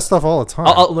about that stuff all the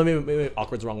time. Maybe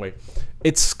awkward's the wrong way.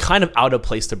 It's kind of out of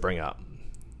place to bring up.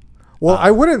 Well,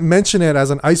 I wouldn't mention it as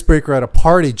an icebreaker at a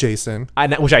party, Jason.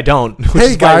 Which I don't.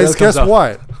 Hey guys, guess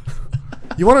what?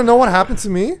 You want to know what happened to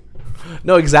me?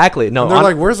 No, exactly. No, and they're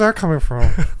like, "Where's that coming from?"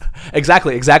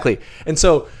 Exactly. And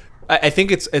so I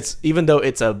think it's even though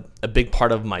it's a big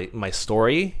part of my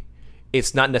story,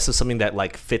 it's not necessarily something that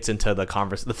like fits into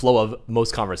the flow of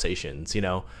most conversations.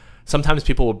 Sometimes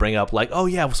people will bring up like, "Oh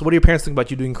yeah, so what do your parents think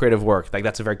about you doing creative work?" Like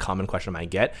that's a very common question I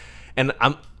get, and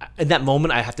I'm in that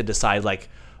moment I have to decide like,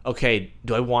 okay,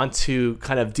 do I want to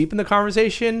kind of deepen the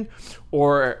conversation,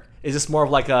 or is this more of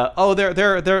like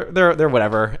they're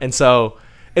whatever? And so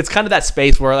it's kind of that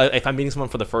space where like, if I'm meeting someone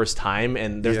for the first time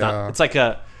and there's not, it's like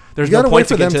there's no point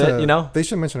to get to it, They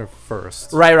should mention it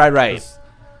first. Right.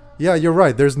 Yeah, you're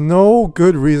right. There's no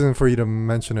good reason for you to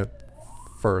mention it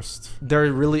first.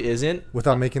 There really isn't.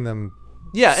 Without making them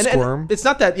squirm. And it's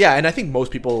not that, and I think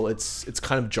most people, it's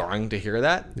kind of jarring to hear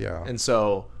that. Yeah. And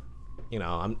so,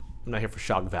 I'm not here for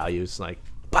shock value. It's like,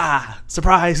 bah,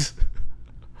 surprise.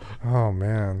 Oh,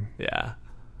 man. Yeah.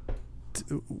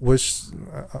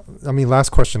 Last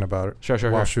question about it.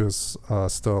 Sure. While she was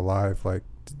still alive, like,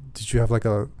 did you have like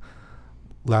a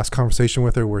last conversation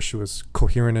with her where she was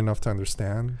coherent enough to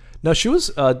understand? No, she was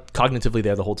cognitively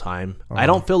there the whole time. I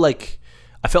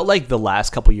felt like the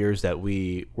last couple years that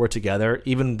we were together,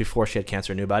 even before she had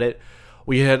cancer and knew about it,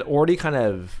 we had already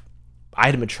I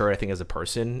had matured, I think, as a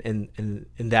person,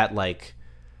 in that like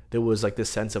there was like this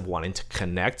sense of wanting to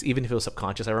connect, even if it was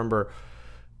subconscious. I remember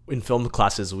in film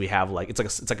classes we have like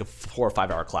it's like a 4 or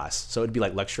 5 hour class, so it'd be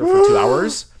like lecture for 2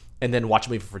 hours and then watch a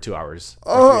movie for 2 hours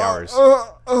or 3 hours.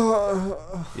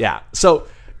 Yeah, so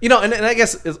and I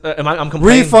guess I'm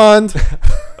complaining. Refund.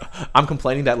 I'm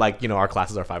complaining that like our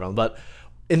classes are 5 hours, but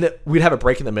we'd have a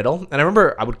break in the middle, and I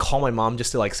remember I would call my mom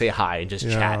just to like say hi and just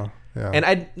chat. Yeah. And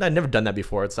I'd never done that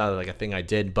before. It's not like a thing I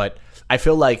did, but I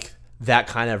feel like that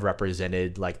kind of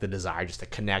represented like the desire just to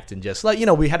connect and just like,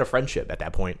 we had a friendship at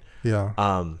that point.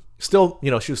 Yeah. Still,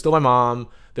 she was still my mom.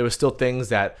 There was still things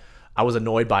that I was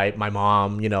annoyed by my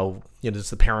mom, just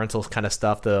the parental kind of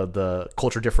stuff, the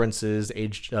culture differences,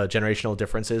 age, generational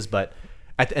differences. But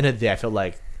at the end of the day, I feel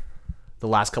like the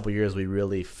last couple of years we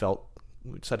really felt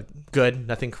we just had good,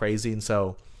 nothing crazy. And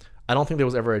so I don't think there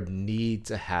was ever a need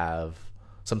to have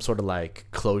some sort of like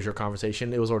closure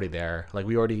conversation. It was already there. Like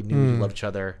we already knew we loved each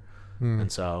other.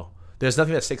 And so there's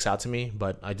nothing that sticks out to me,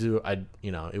 but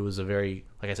it was a very,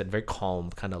 like I said, very calm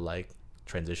kind of like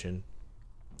transition.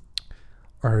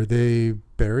 Are they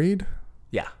buried?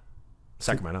 Yeah.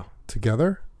 Sacramento.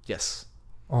 Together? Yes.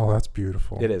 Oh, that's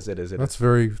beautiful. It is.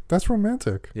 That's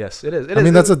romantic. Yes, it is.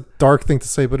 That's a dark thing to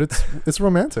say, but it's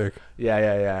romantic.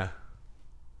 Yeah.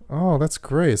 Oh, that's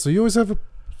great. So you always have a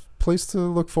place to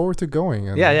look forward to going.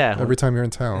 And yeah. Every time you're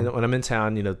in town. And when I'm in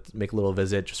town, make a little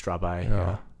visit, just drop by.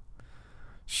 Yeah.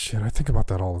 Shit, I think about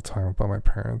that all the time about my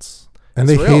parents. And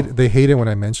they hate it when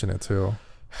I mention it too.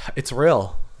 It's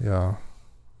real. Yeah.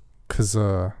 Cause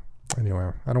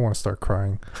anyway, I don't want to start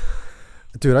crying.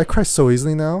 Dude, I cry so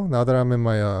easily now that I'm in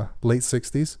my late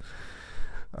 60s.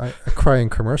 I cry in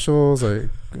commercials. I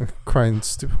cry in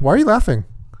Why are you laughing?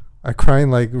 I cry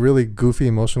in like really goofy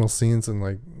emotional scenes in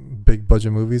like big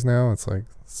budget movies now. It's like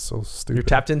so stupid. You're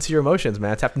tapped into your emotions,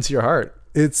 man. Tapped into your heart.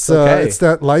 It's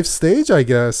that life stage, I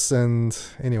guess. And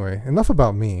anyway, enough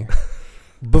about me.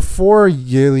 Before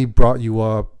Yeli brought you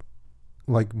up,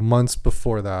 like months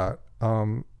before that,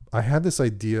 I had this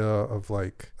idea of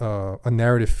like a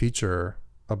narrative feature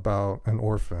about an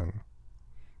orphan,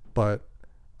 but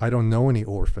I don't know any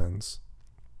orphans,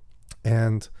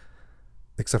 and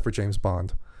except for James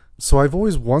Bond. So I've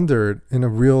always wondered in a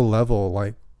real level,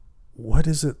 like, what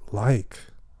is it like?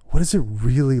 What is it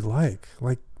really like?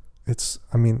 Like,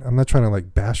 I'm not trying to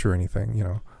like bash or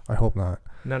anything, I hope not.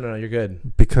 No, you're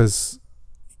good. Because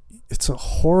it's a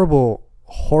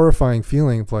horrifying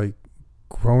feeling of like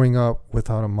growing up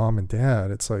without a mom and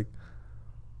dad. It's like,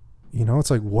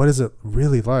 it's like, what is it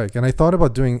really like? And I thought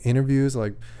about doing interviews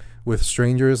like with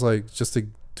strangers, like just to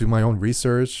do my own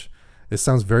research. It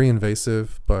sounds very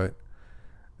invasive, but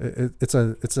it's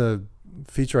a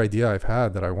feature idea I've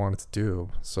had that I wanted to do.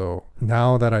 So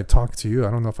now that I talk to you, I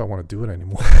don't know if I want to do it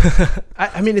anymore.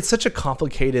 I mean, it's such a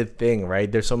complicated thing,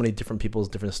 right? There's so many different people's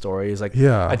different stories. Like,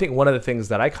 yeah, I think one of the things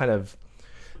that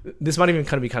this might even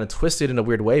kind of be kind of twisted in a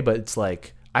weird way, but it's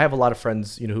like, I have a lot of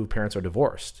friends, whose parents are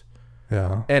divorced.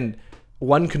 Yeah. And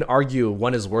one can argue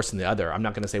one is worse than the other. I'm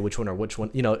not going to say which one,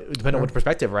 depending on which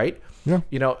perspective, right? Yeah.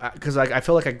 Because I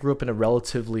feel like I grew up in a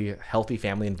relatively healthy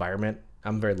family environment.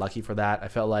 I'm very lucky for that. I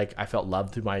felt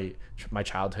loved through my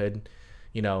childhood.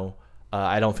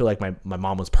 I don't feel like my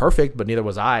mom was perfect, but neither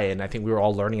was I. And I think we were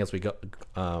all learning as we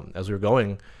were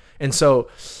going. And so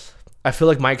I feel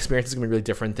like my experience is gonna be really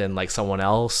different than like someone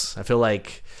else. I feel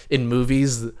like in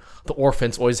movies, the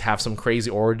orphans always have some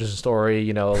crazy origin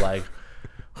story. Like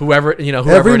whoever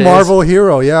every it Marvel is,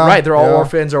 hero, yeah, right? They're all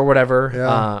orphans or whatever.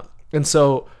 Yeah. And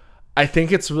so I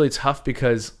think it's really tough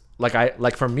because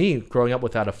like for me, growing up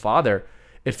without a father,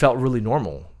 it felt really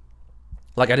normal.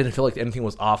 Like I didn't feel like anything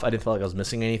was off. I didn't feel like I was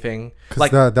missing anything.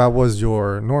 Like that was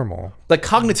your normal. Like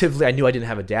cognitively, I knew I didn't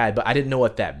have a dad, but I didn't know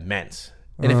what that meant.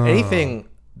 And if anything,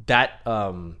 that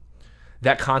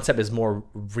concept is more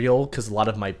real because a lot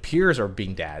of my peers are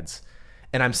being dads,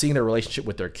 and I'm seeing their relationship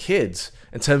with their kids.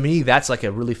 And to me, that's like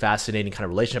a really fascinating kind of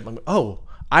relationship. I'm like, oh,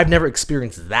 I've never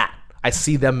experienced that. I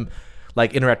see them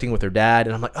like interacting with their dad,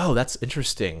 and I'm like, oh, that's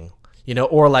interesting.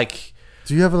 Or like.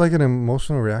 Do you have like an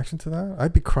emotional reaction to that?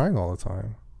 I'd be crying all the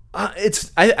time.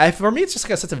 For me, it's just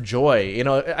like a sense of joy.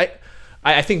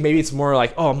 I think maybe it's more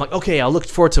like, oh, I'm like, okay, I'll look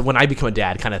forward to when I become a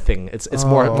dad kind of thing. It's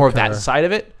more of that side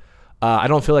of it. I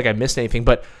don't feel like I missed anything,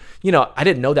 but I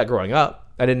didn't know that growing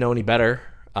up. I didn't know any better.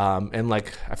 And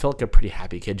like, I felt like a pretty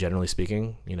happy kid, generally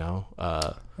speaking,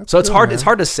 so it's hard. Man. It's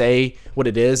hard to say what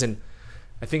it is. And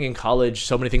I think in college,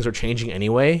 so many things are changing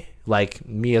anyway. Like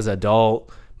me as an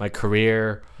adult, my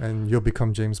career. And you'll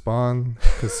become James Bond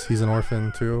because he's an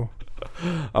orphan too.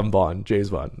 I'm Bond,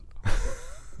 James Bond.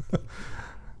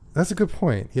 That's a good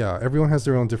point. Yeah, everyone has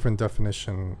their own different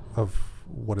definition of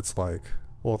what it's like.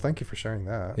 Well, thank you for sharing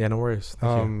that. Yeah, no worries.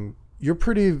 Thank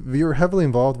you. You're heavily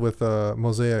involved with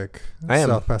Mosaic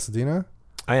South Pasadena.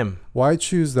 I am. Why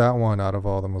choose that one out of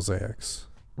all the mosaics?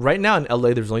 Right now in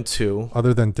LA, there's only two.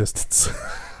 Other than distance.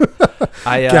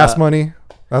 Gas money.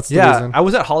 That's the reason. I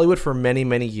was at Hollywood for many,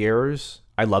 many years.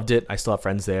 I loved it. I still have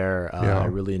friends there. I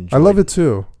really enjoyed it. I love it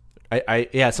too.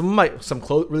 Some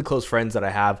of really close friends that I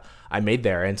have, I made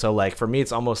there. And so like for me,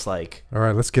 it's almost like. All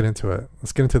right, let's get into it.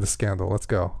 Let's get into the scandal. Let's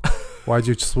go. Why'd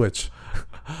you switch?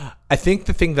 I think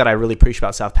the thing that I really appreciate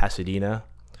about South Pasadena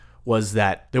was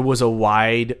that there was a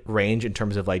wide range in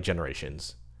terms of like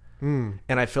generations. And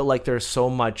I feel like there's so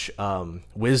much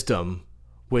wisdom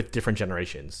with different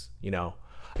generations.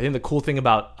 I think the cool thing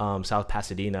about South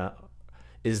Pasadena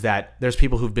is that there's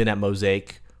people who've been at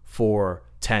Mosaic for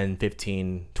 10,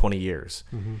 15, 20 years.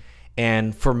 Mm-hmm.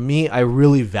 And for me, I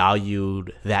really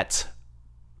valued that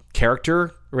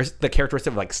the characteristic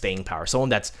of like staying power. Someone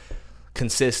that's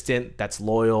consistent, that's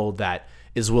loyal, that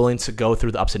is willing to go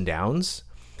through the ups and downs.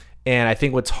 And I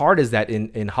think what's hard is that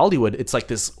in Hollywood, it's like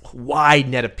this wide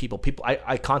net of people.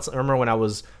 I constantly remember when I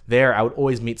was there, I would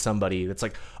always meet somebody that's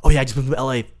like, oh yeah, I just moved to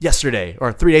LA yesterday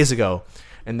or 3 days ago.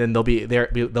 And then they'll be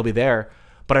there.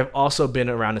 But I've also been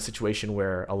around a situation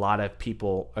where a lot of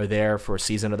people are there for a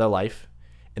season of their life.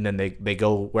 And then they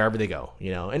go wherever they go,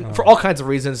 and for all kinds of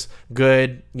reasons,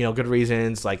 good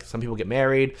reasons. Like some people get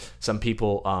married, some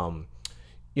people,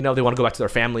 they want to go back to their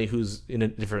family who's in a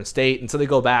different state. And so they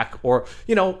go back, or,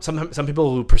 some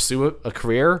people who pursue a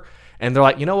career and they're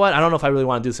like, you know what? I don't know if I really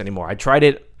want to do this anymore. I tried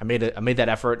it. I made that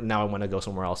effort. And now I want to go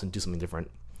somewhere else and do something different.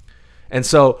 And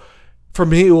so for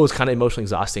me, it was kind of emotionally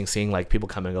exhausting seeing like people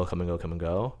come and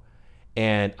go.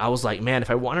 And I was like, man,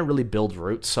 if I want to really build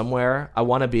roots somewhere, I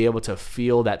want to be able to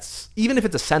feel that, even if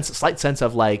it's a slight sense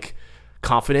of like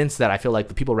confidence that I feel like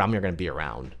the people around me are going to be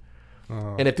around.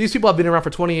 And if these people have been around for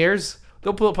 20 years,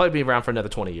 they'll probably be around for another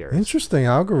 20 years. Interesting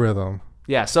algorithm.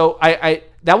 Yeah. So it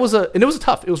was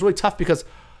really tough because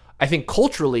I think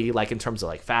culturally, like in terms of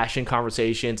like fashion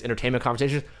conversations, entertainment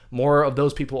conversations, more of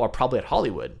those people are probably at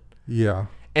Hollywood. Yeah.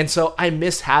 And so I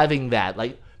miss having that,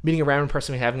 like meeting a random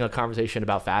person and having a conversation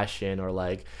about fashion, or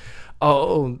like,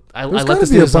 I let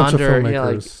this be a bunch of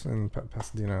filmmakers in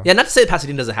Pasadena. Yeah, not to say that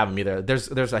Pasadena doesn't have them either.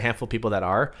 There's a handful of people that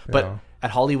are, but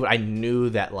at Hollywood, I knew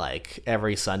that like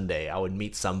every Sunday I would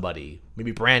meet somebody,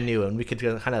 maybe brand new, and we could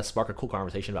kind of spark a cool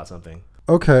conversation about something.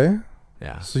 Okay.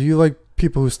 Yeah. So you like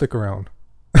people who stick around?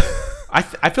 I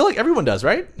feel like everyone does,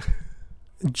 right?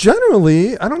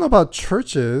 Generally, I don't know about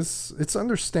churches. It's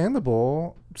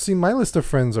understandable. See, my list of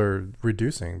friends are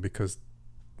reducing because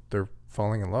they're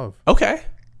falling in love. Okay.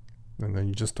 And then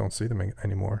you just don't see them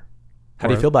anymore. How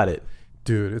do you feel about it?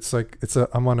 Dude, it's like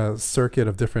I'm on a circuit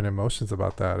of different emotions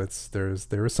about that.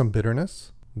 There is some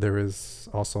bitterness. There is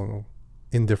also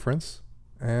indifference,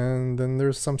 and then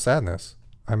there's some sadness.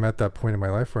 I'm at that point in my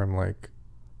life where I'm like,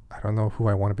 I don't know who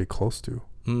I want to be close to.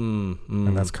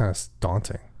 And that's kind of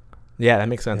daunting. Yeah, that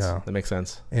makes sense. Yeah. That makes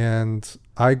sense. And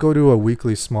I go to a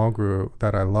weekly small group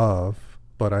that I love,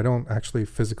 but I don't actually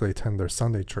physically attend their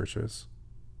Sundays.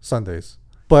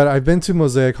 But I've been to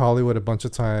Mosaic Hollywood a bunch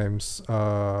of times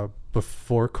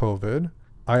before COVID.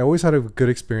 I always had a good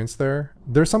experience there.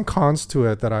 There's some cons to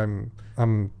it that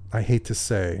I hate to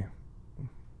say.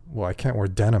 Well, I can't wear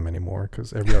denim anymore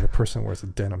because every other person wears a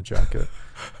denim jacket.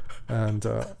 And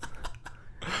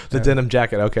the denim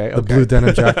jacket, okay. The blue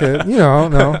denim jacket.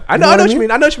 No. I know what you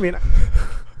mean. I know what you mean.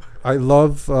 I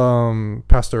love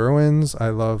Pastor Irwin's. I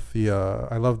love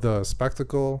the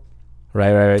spectacle.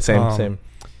 Right. Same.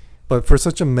 But for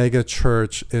such a mega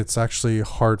church, it's actually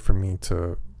hard for me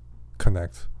to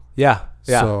connect. Yeah.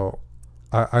 So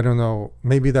I don't know.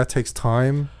 Maybe that takes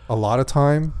time, a lot of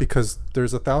time, because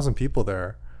there's 1,000 people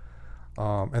there,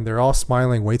 and they're all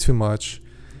smiling way too much,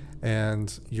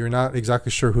 and you're not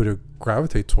exactly sure who to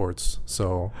gravitate towards.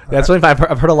 So that's why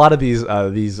I've heard a lot of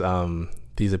these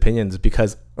opinions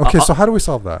because. Okay, so how do we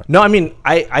solve that? No, I mean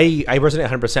I resonate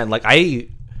 100%. Like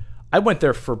I went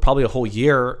there for probably a whole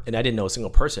year and I didn't know a single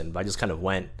person, but I just kind of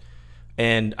went.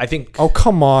 And I think... Oh,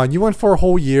 come on. You went for a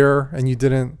whole year and you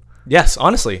didn't... Yes,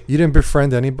 honestly. You didn't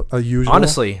befriend any usual?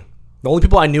 Honestly. The only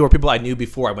people I knew were people I knew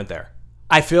before I went there.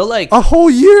 I feel like... A whole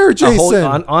year,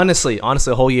 Jason. Honestly,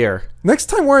 a whole year. Next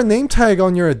time wear a name tag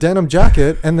on your denim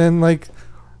jacket and then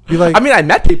be like... I mean, I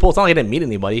met people. It's not like I didn't meet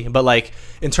anybody. But like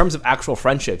in terms of actual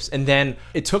friendships. And then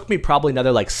it took me probably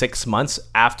another 6 months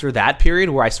after that period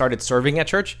where I started serving at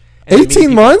church.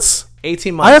 18 months?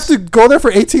 18 months. I have to go there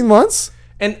for 18 months?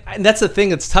 And that's the thing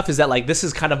that's tough is that this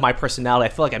is kind of my personality. I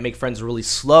feel like I make friends really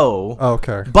slow. Oh,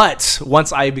 okay. But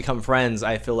once I become friends,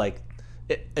 I feel like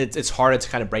it's harder to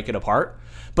kind of break it apart.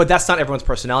 But that's not everyone's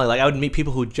personality. Like I would meet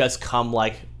people who just come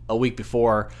a week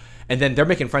before and then they're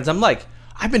making friends. I'm like,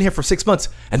 I've been here for 6 months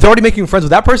and they're already making friends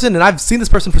with that person and I've seen this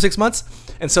person for 6 months.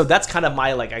 And so that's kind of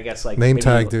my I guess name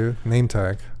tag, dude. Name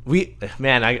tag. I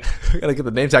gotta get the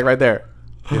name tag right there.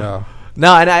 Yeah.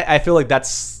 No, and I feel like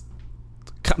that's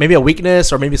maybe a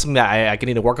weakness or maybe something that I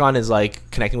need to work on is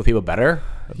connecting with people better.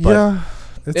 But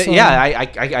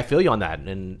I feel you on that.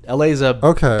 And LA is a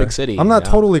big city. I'm not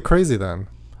totally crazy then.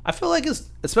 I feel like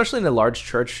especially in a large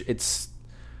church, it's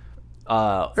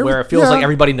where it feels like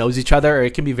everybody knows each other. Or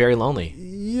it can be very lonely.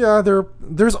 Yeah,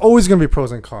 there's always going to be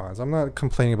pros and cons. I'm not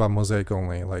complaining about Mosaic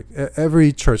only.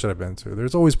 Every church that I've been to,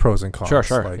 there's always pros and cons.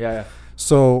 Sure. Yeah.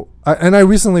 So, I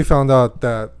recently found out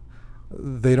that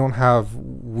they don't have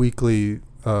weekly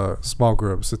small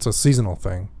groups. It's a seasonal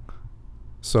thing.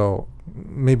 So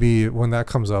maybe when that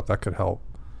comes up, that could help.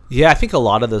 Yeah, I think a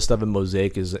lot of the stuff in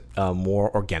Mosaic is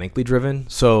more organically driven.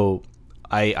 So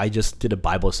I just did a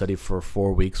Bible study for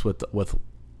 4 weeks with one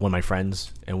of my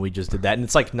friends, and we just did that. And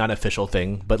it's not an official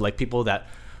thing, but people that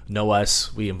know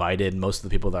us, we invited. Most of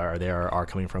the people that are there are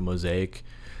coming from Mosaic.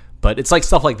 But it's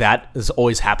stuff like that is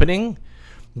always happening.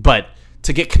 But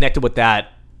to get connected with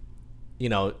that,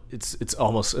 it's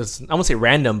almost, I won't say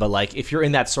random, but if you're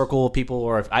in that circle of people,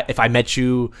 or if I met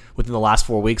you within the last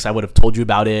 4 weeks, I would have told you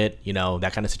about it,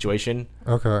 that kind of situation.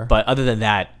 Okay. But other than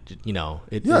that,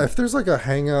 if there's a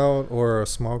hangout or a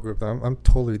small group, I'm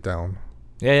totally down.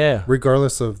 Yeah.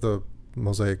 Regardless of the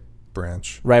Mosaic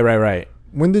branch. Right.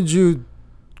 When did you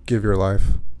give your life?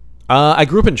 I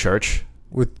grew up in church.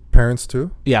 With parents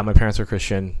too? Yeah, my parents are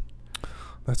Christian.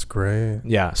 That's great.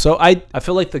 Yeah, so I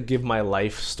feel like the give my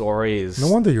life story is no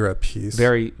wonder you're at peace.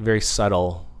 Very, very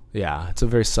subtle. Yeah, it's a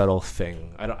very subtle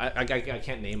thing. I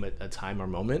can't name a time or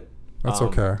moment. That's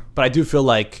okay. But I do feel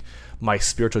like my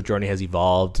spiritual journey has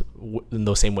evolved in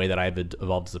the same way that I've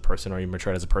evolved as a person or even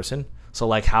matured as a person. So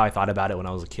how I thought about it when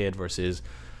I was a kid versus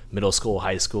middle school,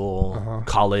 high school,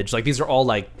 college. These are all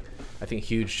I think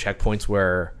huge checkpoints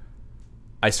where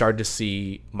I started to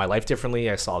see my life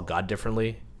differently. I saw God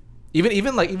differently.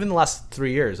 Even the last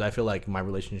 3 years, I feel like my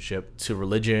relationship to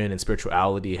religion and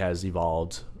spirituality has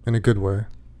evolved in a good way.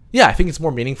 Yeah, I think it's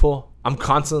more meaningful. I'm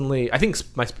constantly, I think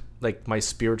my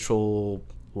spiritual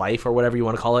life or whatever you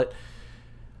want to call it,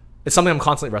 it's something I'm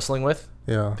constantly wrestling with.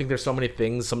 Yeah. I think there's so many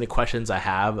things, so many questions I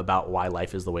have about why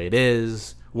life is the way it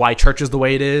is, why church is the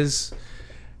way it is.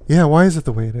 Yeah, why is it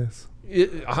the way it is?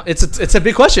 It's a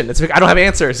big question. I don't have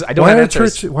answers. I don't have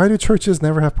answers. Why do churches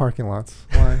never have parking lots?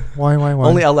 Why?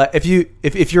 Only LA.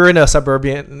 If you're in a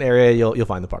suburban area, you'll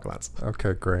find the parking lots.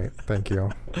 Okay, great. Thank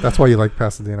you. That's why you like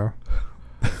Pasadena.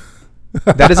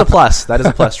 That is a plus.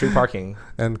 Street parking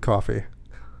and coffee.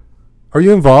 Are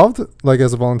you involved, like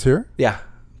as a volunteer? Yeah.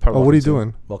 What are you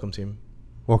doing? Welcome team.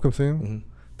 Welcome team. Mm-hmm.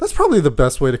 That's probably the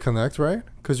best way to connect, right?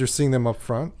 Because you're seeing them up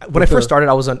front. When I first started,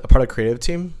 I was a part of creative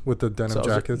team with the denim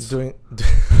jackets. I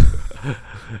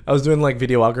was doing like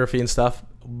videography and stuff,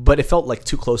 but it felt like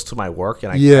too close to my work,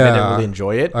 and I didn't really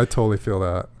enjoy it. I totally feel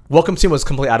that. Welcome team was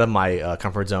completely out of my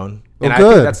comfort zone, and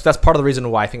good. I think that's part of the reason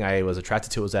why I think I was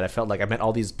attracted to it, was that I felt like I met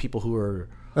all these people who were.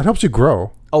 That helps you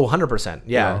grow. Oh, 100%.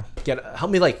 Yeah. Help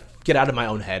me like get out of my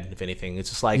own head. If anything, it's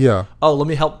just like, let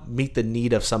me help meet the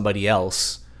need of somebody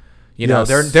else. You know,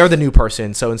 they're the new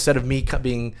person. So instead of me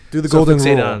being do the golden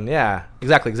rule. On,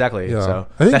 exactly. Yeah. So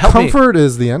I think comfort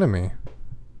is the enemy.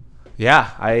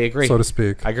 Yeah, I agree. So to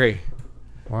speak. I agree.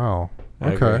 Wow.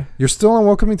 Okay. You're still on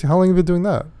welcoming to. How long have you been doing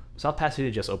that? South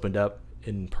Pasadena just opened up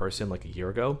in person like a year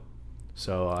ago.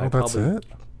 So that's it.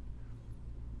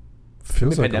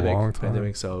 Feels like a long time.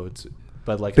 Pandemic, so it's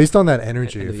like based on that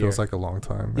energy, it feels like a long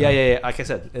time. Yeah. Like I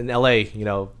said, in LA,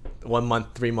 1 month,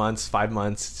 3 months, 5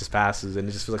 months just passes, and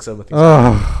it just feels like something.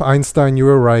 Oh, Einstein, you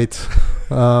were right.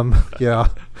 Yeah,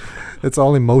 it's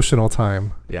all emotional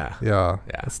time. Yeah.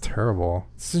 It's terrible.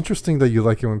 It's interesting that you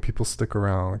like it when people stick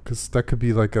around, because that could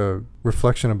be like a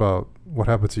reflection about what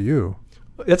happened to you.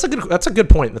 That's a good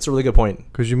point. That's a really good point.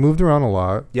 Because you moved around a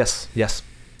lot. Yes.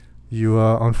 You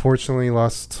unfortunately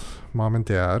lost mom and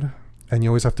dad, and you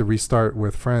always have to restart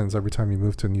with friends every time you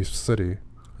move to a new city.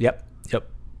 Yep.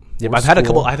 I've had a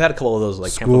couple of those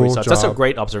like campus restarts. That's a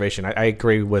great observation. I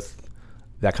agree with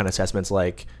that kind of assessments.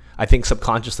 Like, I think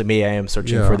subconsciously, maybe I am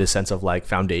searching for this sense of like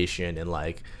foundation and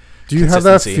like. Do you have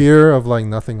that fear of like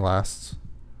nothing lasts?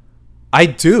 I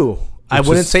do. I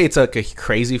wouldn't say it's like a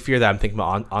crazy fear that I'm thinking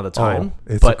about on the time.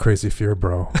 It's a crazy fear,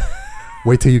 bro.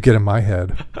 Wait till you get in my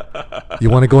head.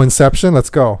 You want to go Inception? Let's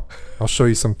go. I'll show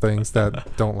you some things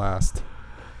that don't last.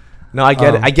 No, I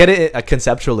get it. I get it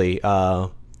conceptually.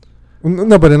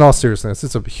 No, but in all seriousness,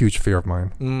 it's a huge fear of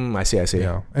mine. I see.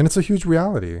 Yeah, and it's a huge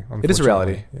reality. It is a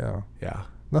reality. Yeah.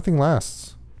 Nothing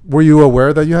lasts. Were you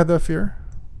aware that you had that fear?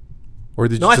 Or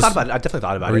did you I thought about it. I definitely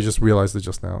thought about it. Or you just realized it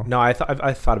just now? No, I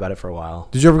thought about it for a while.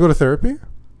 Did you ever go to therapy?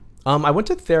 I went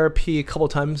to therapy a couple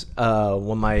times.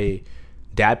 When my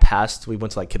dad passed, we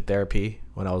went to like kid therapy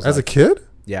when I was a kid.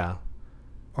 Yeah.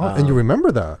 Oh, and you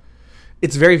remember that?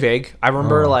 It's very vague. I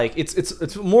remember like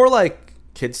it's more like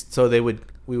kids. So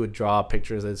we would draw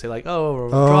pictures and say like,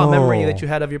 draw a memory that you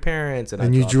had of your parents,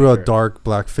 and you drew a dark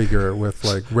black figure with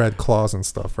like red claws and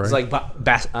stuff, right? It's like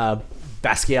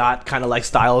Basquiat kind of like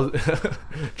style.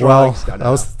 Well, I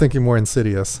was thinking more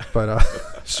Insidious, but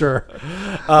sure.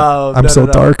 I'm so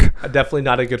dark. I'm definitely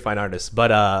not a good fine artist,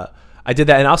 but I did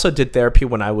that, and I also did therapy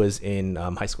when I was in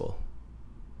high school.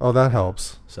 Oh, that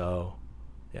helps. So,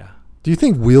 yeah. Do you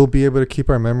think we'll be able to keep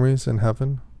our memories in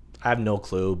heaven? I have no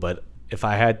clue, but if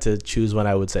I had to choose one,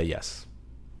 I would say yes.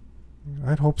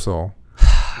 I'd hope so.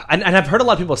 And I've heard a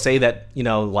lot of people say that,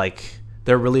 like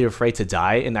they're really afraid to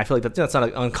die, and I feel like that's not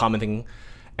an uncommon thing,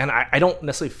 and I don't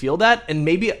necessarily feel that, and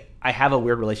maybe I have a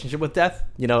weird relationship with death.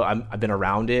 I've been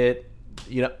around it,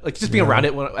 like just being around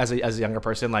it as a younger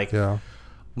person. Like,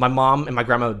 my mom and my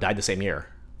grandma died the same year,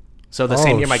 so the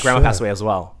same year my grandma passed away as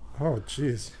well. Oh,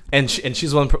 jeez. And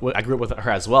she's one I grew up with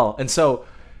her as well, and so,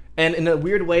 and in a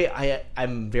weird way,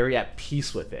 I'm very at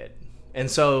peace with it, and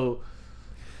so.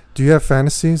 Do you have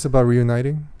fantasies about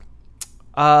reuniting?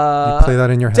 You play that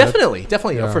in your head? Definitely,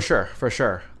 yeah. For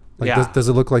sure. Like, does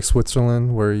it look like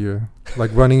Switzerland, where you're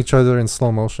like running each other in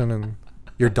slow motion and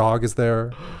your dog is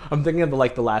there? I'm thinking of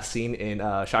the last scene in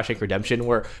Shawshank Redemption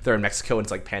where they're in Mexico and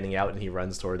it's like panning out and he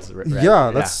runs towards the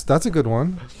that's a good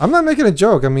one. I'm not making a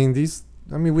joke. I mean,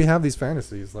 we have these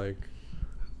fantasies. Like,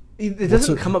 it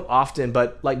doesn't come up often,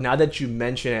 but like now that you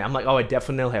mention it, I'm like, I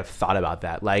definitely have thought about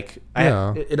that. Like,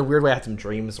 in a weird way, I had some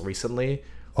dreams recently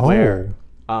where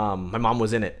my mom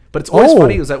was in it. But it's always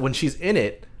funny is that when she's in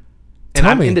it and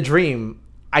I'm in the dream,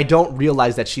 I don't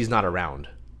realize that she's not around.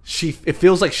 It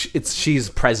feels like she's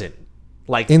present.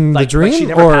 Like in the dream, like she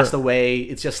never passed away.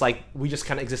 It's just like we just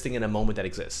kind of existing in a moment that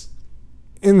exists.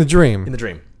 In the dream.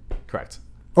 Correct.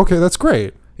 Okay, that's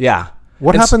great. Yeah.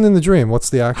 What happened in the dream?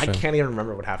 What's the action? I can't even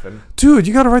remember what happened. Dude,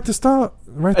 you got to write this down.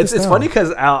 It's funny because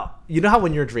you know how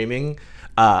when you're dreaming,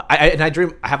 I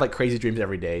dream. I have like crazy dreams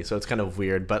every day, so it's kind of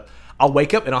weird. But I'll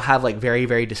wake up and I'll have like very,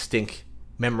 very distinct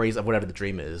memories of whatever the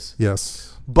dream is.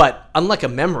 Yes. But unlike a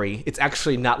memory, it's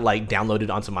actually not like downloaded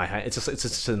onto my head. It's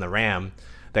just in the RAM.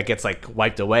 that gets like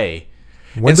wiped away.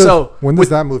 When does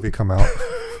that movie come out?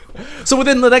 So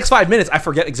within the next 5 minutes, I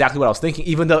forget exactly what I was thinking,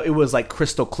 even though it was like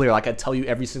crystal clear. Like I tell you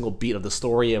every single beat of the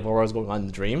story of what was going on in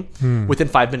the dream. Within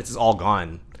 5 minutes, it's all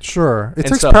gone. Sure. It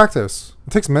takes practice.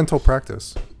 It takes mental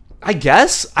practice. I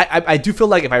guess. I do feel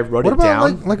like if I wrote it down.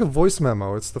 What about like a voice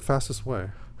memo? It's the fastest way.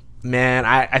 Man,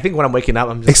 I think when I'm waking up,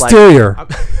 I'm just exterior,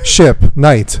 ship,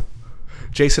 night.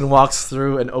 Jason walks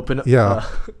through an open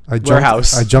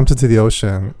warehouse. I jumped into the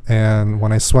ocean, and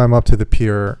when I swam up to the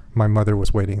pier, my mother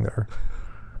was waiting there.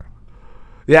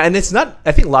 Yeah, and it's not.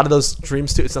 I think a lot of those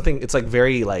dreams too. It's nothing. It's like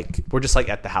very like we're just like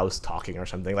at the house talking or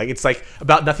something. Like it's like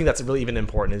about nothing that's really even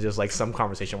important. It's just like some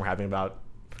conversation we're having about.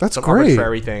 That's some great.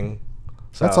 arbitrary thing.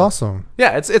 So, that's awesome.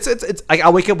 Yeah, it's like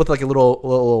I'll wake up with like a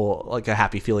little like a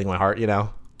happy feeling in my heart. You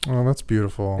know. Oh, that's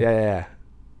beautiful. Yeah.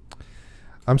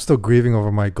 I'm still grieving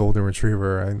over my golden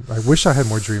retriever. I wish I had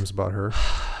more dreams about her.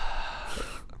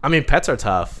 I mean, pets are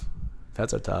tough.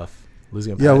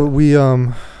 Losing a pet. Yeah,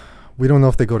 we don't know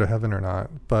if they go to heaven or not.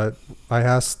 But I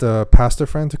asked a pastor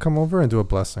friend to come over and do a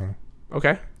blessing.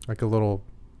 Okay. Like a little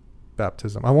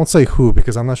baptism. I won't say who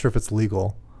because I'm not sure if it's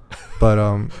legal. But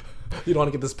you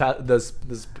don't want to get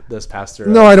this pastor.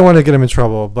 No, I don't want to get him in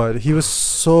trouble. But he was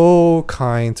so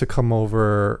kind to come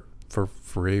over for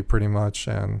free, pretty much,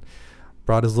 and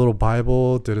brought his little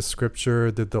Bible, did a scripture,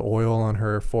 did the oil on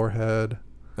her forehead.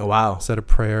 Oh wow! Said a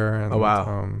prayer. And, oh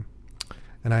wow!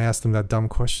 And I asked him that dumb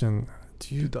question: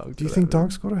 Do you think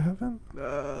dogs go to heaven?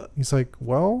 He's like,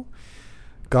 well,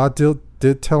 God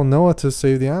did tell Noah to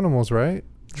save the animals, right?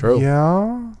 True.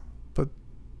 Yeah, but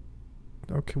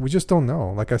okay, we just don't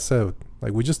know. Like I said,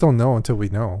 like we just don't know until we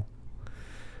know.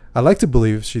 I like to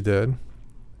believe she did.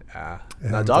 Yeah.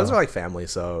 Now dogs are like family,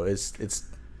 so it's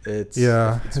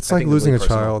yeah, it's like losing a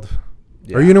child.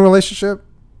 Yeah. Are you in a relationship?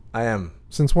 I am.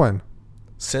 Since when?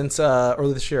 Since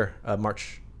early this year,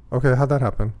 March. Okay, how'd that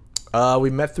happen? We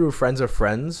met through friends of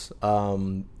friends,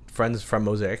 friends from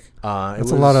Mosaic.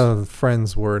 That's a lot of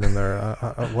friends word in there.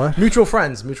 What? Mutual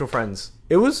friends.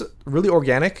 It was really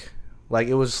organic. Like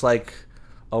it was like,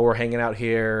 oh, we're hanging out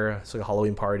here. It's like a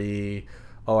Halloween party.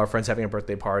 Oh, our friend's having a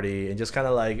birthday party, and just kind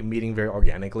of like meeting very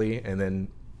organically, and then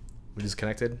we just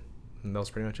connected. And that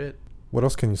was pretty much it. What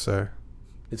else can you say?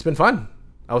 It's been fun.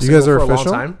 I was you guys are for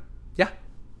official? a long time. Yeah.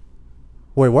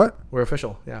 Wait, what? We're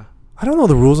official. Yeah. I don't know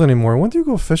the rules anymore. When do you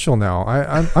go official now?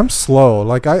 I'm slow.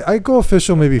 Like I go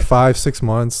official maybe 5-6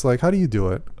 months. Like how do you do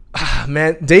it?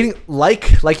 Man, dating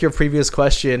like your previous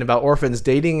question about orphans,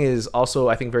 dating is also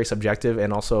I think very subjective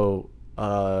and also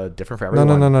different for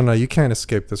everyone. No. You can't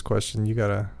escape this question. You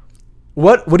gotta.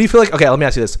 What do you feel like? Okay, let me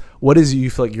ask you this. What is you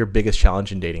feel like your biggest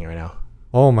challenge in dating right now?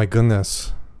 Oh my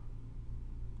goodness.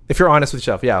 If you're honest with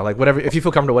yourself, yeah, like whatever. If you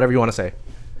feel comfortable, whatever you want to say.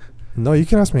 No, you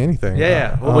can ask me anything.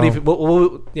 Yeah. Well, what do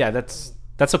you? Yeah, that's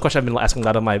a question I've been asking a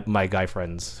lot of my guy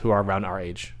friends who are around our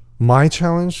age. My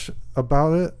challenge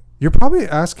about it. You're probably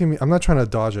asking me. I'm not trying to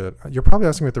dodge it. You're probably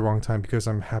asking me at the wrong time because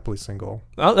I'm happily single.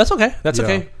 Oh, that's okay. That's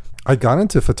okay. I got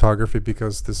into photography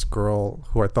because this girl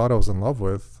who I thought I was in love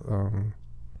with, and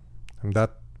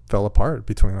that fell apart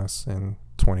between us in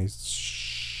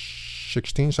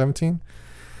 2016, 17.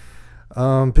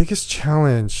 Biggest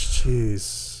challenge,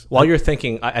 jeez. While you're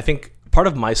thinking, I think part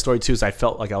of my story too is I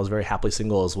felt like I was very happily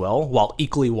single as well, while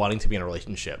equally wanting to be in a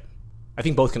relationship. I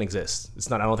think both can exist. It's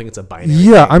not. I don't think it's a binary.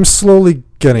 Yeah, thing. I'm slowly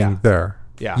getting there.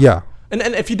 Yeah. And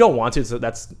if you don't want to, so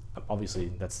that's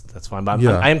obviously that's fine. But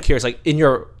I am curious, like in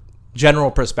your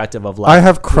general perspective of life. I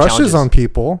have crushes on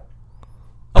people.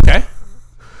 Okay.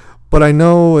 But I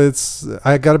know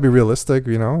I got to be realistic,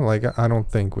 you know? Like, I don't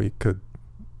think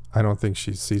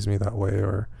she sees me that way,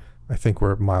 or I think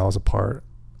we're miles apart.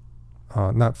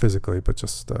 Not physically, but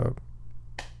just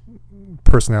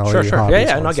personality. Sure.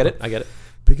 Yeah. No, I get it.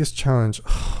 Biggest challenge.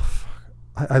 Oh,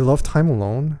 I love time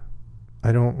alone.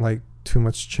 I don't like too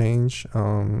much change.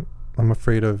 I'm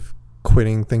afraid of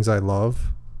quitting things I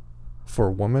love for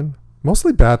a woman.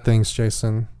 Mostly bad things,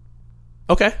 Jason.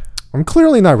 Okay. I'm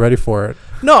clearly not ready for it.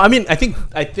 No, I mean, I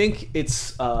think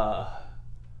it's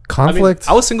conflict.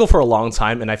 I was single for a long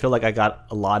time, and I feel like I got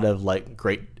a lot of like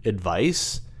great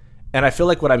advice, and I feel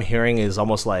like what I'm hearing is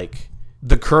almost like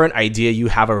the current idea you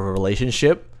have of a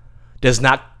relationship does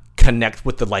not connect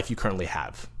with the life you currently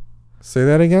have. Say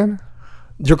that again.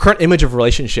 Your current image of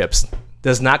relationships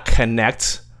does not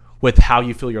connect with how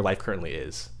you feel your life currently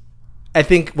is. I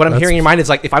think what I'm hearing in your mind is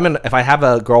like if I have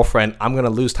a girlfriend, I'm gonna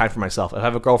lose time for myself. If I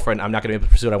have a girlfriend, I'm not gonna be able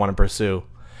to pursue what I want to pursue.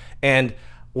 And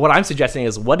what I'm suggesting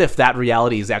is, what if that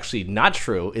reality is actually not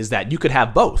true? Is that you could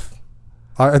have both?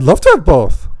 I'd love to have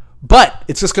both, but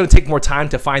it's just gonna take more time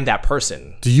to find that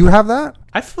person. Do you have that?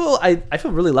 I feel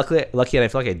really lucky, and I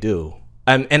feel like I do.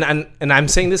 And I'm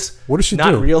saying this. What does she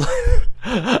not do? Real.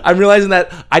 I'm realizing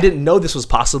that I didn't know this was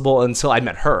possible until I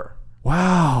met her.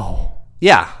 Wow.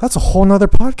 Yeah, that's a whole nother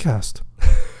podcast.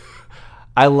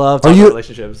 I love talking about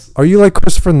relationships. Are you like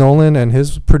Christopher Nolan and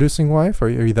his producing wife? Are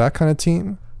you that kind of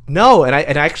team? No, and I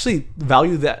actually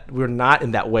value that we're not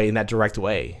in that way, in that direct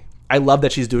way. I love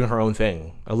that she's doing her own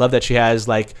thing. I love that she has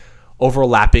like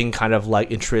overlapping kind of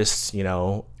like interests, you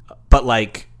know, but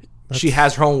like she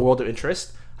has her own world of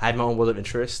interest. I have my own world of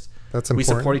interest. That's important. We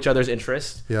support each other's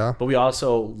interests. Yeah. But we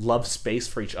also love space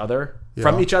for each other,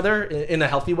 from each other in a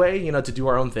healthy way, you know, to do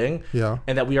our own thing. Yeah.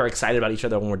 And that we are excited about each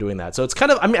other when we're doing that. So it's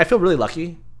kind of, I mean, I feel really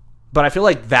lucky, but I feel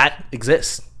like that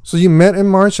exists. So you met in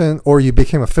March or you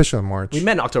became official in March? We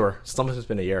met in October. It's almost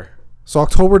been a year. So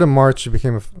October to March, you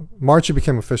became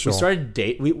official. We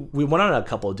started we went on a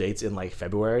couple of dates in like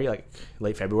February, like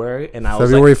late February. And I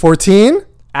February was like, 14?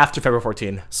 After February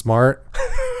 14. Smart.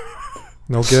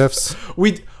 No gifts.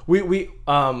 But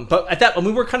at that,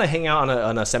 we were kind of hanging out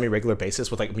on a semi-regular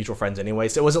basis with like mutual friends anyway.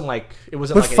 So it wasn't like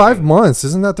But like 5 anything. months,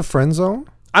 isn't that the friend zone?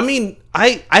 I mean,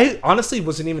 I honestly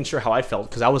wasn't even sure how I felt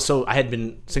because I had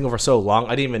been single for so long. I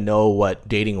didn't even know what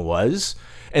dating was.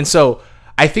 And so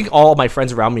I think all my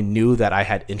friends around me knew that I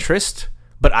had interest,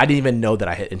 but I didn't even know that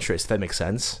I had interest. If that makes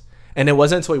sense. And it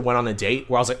wasn't until we went on a date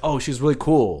where I was like, oh, she's really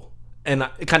cool. And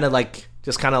it kind of like,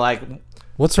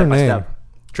 what's her name?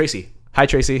 Tracy. Hi,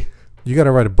 Tracy. You got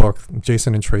to write a book,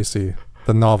 Jason and Tracy,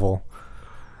 the novel.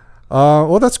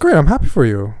 Well, that's great. I'm happy for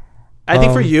you. I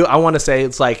think for you, I want to say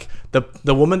it's like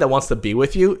the woman that wants to be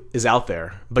with you is out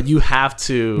there, but you have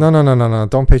to. No.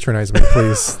 Don't patronize me,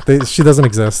 please. She doesn't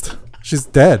exist. She's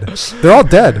dead. They're all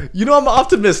dead. You know I'm an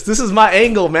optimist. This is my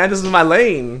angle, man. This is my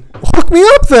lane. Hook me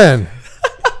up then.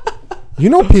 You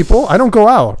know people. I don't go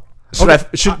out. Should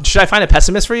I find a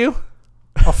pessimist for you?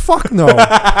 Oh, fuck no.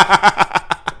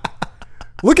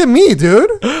 Look at me, dude.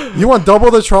 You want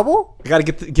double the trouble? I gotta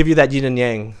give you that yin and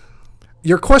yang.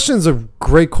 Your question is a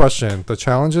great question. The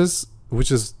challenges,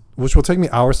 which will take me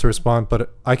hours to respond,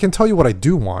 but I can tell you what I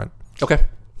do want. Okay.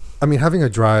 I mean, having a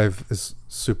drive is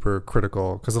super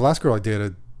critical because the last girl I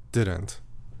dated didn't,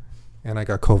 and I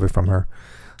got COVID from her.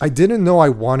 I didn't know I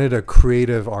wanted a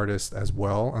creative artist as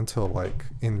well until like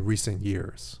in recent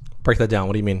years. Break that down.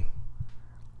 What do you mean?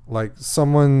 Like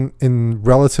someone in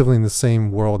relatively in the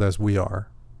same world as we are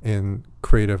in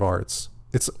creative arts.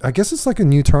 I guess it's like a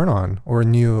new turn on or a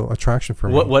new attraction for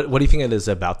me. What do you think it is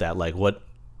about that? Like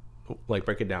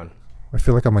break it down. I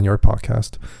feel like I'm on your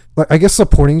podcast. Like I guess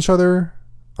supporting each other,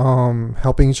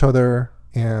 helping each other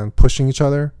and pushing each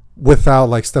other without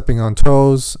like stepping on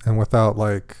toes and without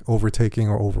like overtaking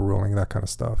or overruling, that kind of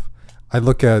stuff. I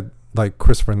look at like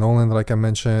Christopher Nolan, like I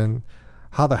mentioned.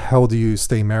 How the hell do you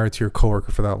stay married to your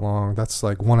coworker for that long? That's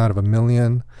like 1 out of a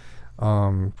million.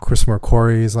 Chris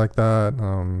McQuarrie is like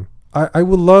that. I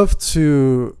would love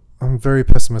to. I'm very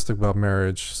pessimistic about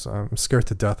marriage. So I'm scared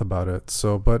to death about it.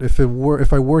 So, but if I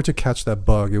were to catch that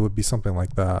bug, it would be something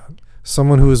like that.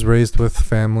 Someone who is raised with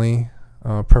family,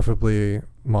 preferably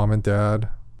mom and dad.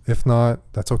 If not,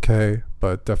 that's okay.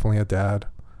 But definitely a dad,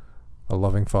 a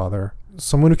loving father.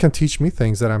 Someone who can teach me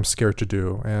things that I'm scared to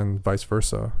do, and vice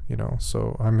versa. You know.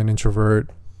 So I'm an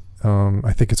introvert.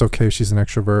 I think it's okay if she's an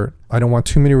extrovert. I don't want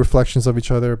too many reflections of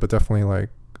each other, but definitely like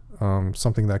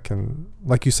something that can,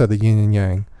 like you said, the yin and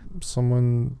yang.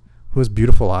 Someone who has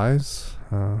beautiful eyes.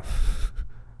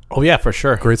 Oh yeah, for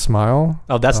sure. Great smile.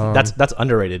 Oh, that's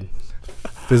underrated.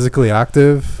 Physically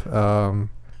active.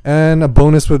 And a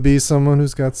bonus would be someone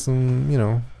who's got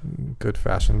some, good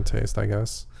fashion taste, I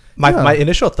guess. My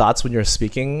initial thoughts when you're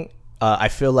speaking, I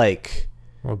feel like.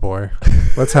 Oh boy,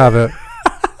 let's have it.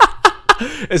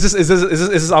 Is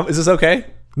this okay?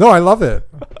 No, I love it.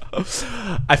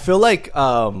 I feel like.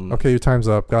 Okay, your time's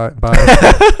up. Bye.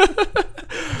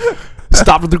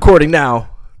 Stop the recording now.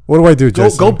 What do I do,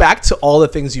 Jason? Go back to all the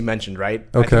things you mentioned, right?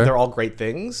 Okay. I think they're all great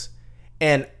things.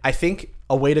 And I think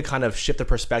a way to kind of shift the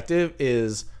perspective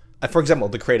is, for example,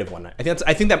 the creative one. I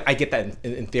think that I get that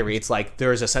in theory. It's like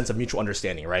there's a sense of mutual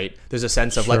understanding, right? There's a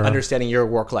sense of like understanding your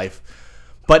work life.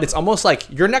 But it's almost like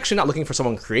you're actually not looking for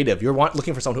someone creative. You're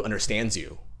looking for someone who understands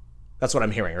you. That's what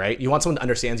I'm hearing, right? You want someone that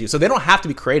understands you. So they don't have to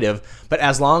be creative, but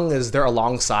as long as they're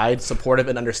alongside, supportive,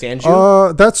 and understands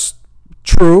you. That's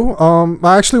true.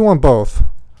 I actually want both.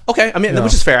 Okay, I mean,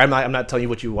 which is fair. I'm not telling you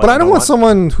what you want. But I don't want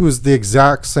someone who's the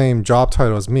exact same job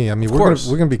title as me. I mean, we're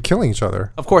gonna be killing each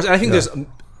other. Of course, and I think there's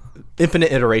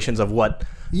infinite iterations of what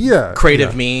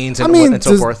creative means and, and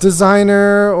so forth.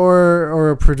 Designer or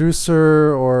a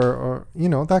producer or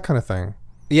that kind of thing.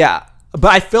 Yeah.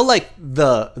 But I feel like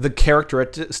the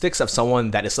characteristics of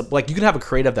someone that is like, you can have a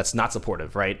creative that's not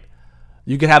supportive, right?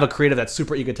 You could have a creative that's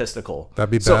super egotistical. That'd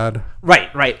be bad.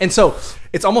 Right. And so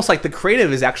it's almost like the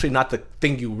creative is actually not the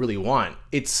thing you really want.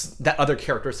 It's that other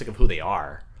characteristic of who they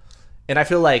are. And I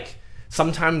feel like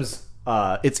sometimes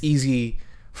it's easy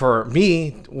for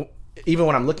me, even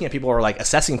when I'm looking at people or like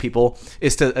assessing people,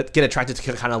 is to get attracted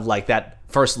to kind of like that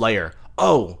first layer.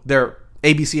 Oh, they're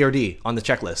A, B, C, or D on the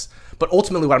checklist. But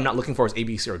ultimately what I'm not looking for is A,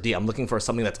 B, C, or D. I'm looking for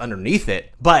something that's underneath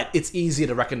it. But it's easy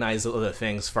to recognize the other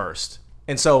things first.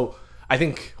 And so I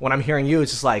think when I'm hearing you,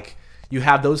 it's just like you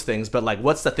have those things, but like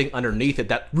what's the thing underneath it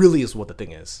that really is what the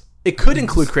thing is? It could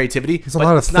include creativity. There's a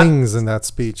lot of things in that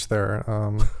speech there.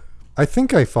 I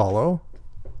think I follow.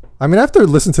 I mean, I have to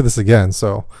listen to this again.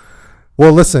 So,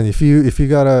 well, listen, if you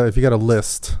got a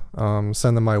list,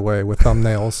 send them my way with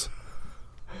thumbnails.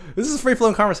 This is a free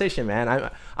flowing conversation,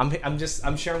 man.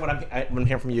 I'm sharing what I'm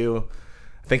hearing from you.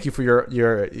 Thank you for your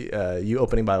you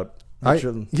opening about what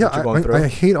you're going through. I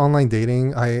hate online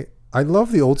dating. I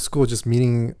love the old school, just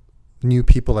meeting new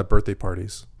people at birthday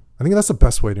parties. I think that's the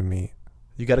best way to meet.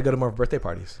 You got to go to more birthday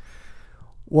parties.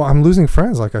 Well, I'm losing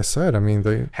friends, like I said. I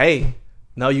mean, Hey,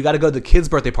 no, you got to go to the kids'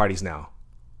 birthday parties now.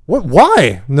 What?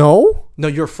 Why? No,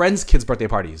 your friends' kids' birthday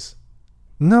parties.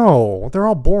 No, they're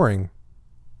all boring.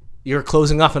 You're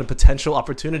closing off on a potential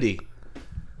opportunity.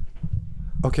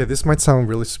 Okay, this might sound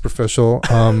really superficial.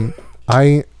 I'm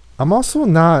also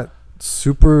not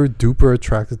super duper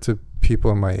attracted to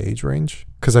people in my age range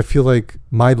because I feel like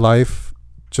my life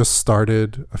just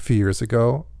started a few years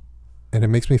ago and it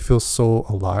makes me feel so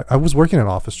alive. I was working in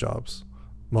office jobs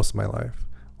most of my life,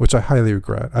 which I highly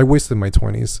regret. I wasted my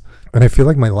 20s and I feel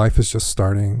like my life is just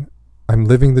starting. I'm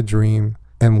living the dream.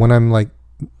 And when I'm like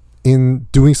in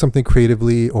doing something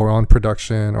creatively or on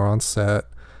production or on set,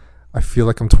 I feel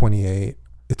like I'm 28.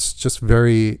 It's just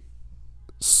very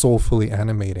soulfully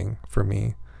animating for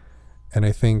me. And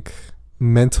I think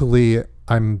mentally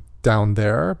I'm down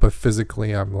there, but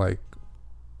physically I'm like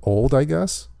old, I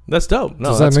guess. That's dope. No,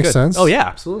 does that make sense? Oh yeah,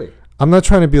 absolutely. I'm not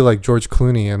trying to be like George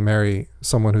Clooney and marry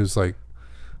someone who's like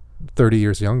 30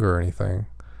 years younger or anything.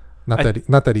 Not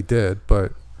that he did,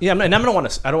 but yeah. And I don't want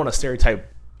to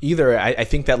stereotype either. I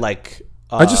think that like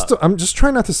I'm just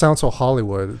trying not to sound so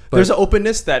Hollywood. But there's an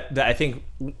openness that I think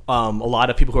a lot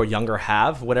of people who are younger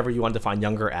have, whatever you want to define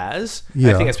younger as.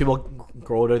 Yeah. I think as people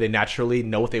grow older, they naturally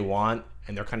know what they want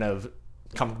and they're kind of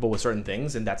comfortable with certain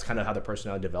things, and that's kind of how their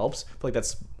personality develops. I feel like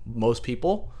that's most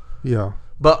people. Yeah.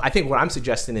 But I think what I'm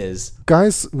suggesting is,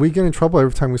 guys, we get in trouble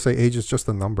every time we say age is just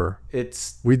a number.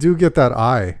 We do get that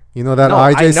eye. You know that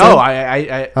eye, Jason? I know.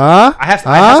 I have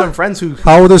some friends who.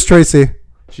 How old is Tracy?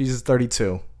 She's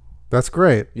 32. That's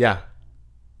great. Yeah.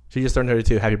 She just turned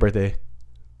 32. Happy birthday.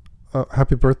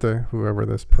 Happy birthday, whoever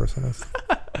this person is.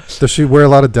 Does she wear a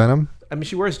lot of denim? I mean,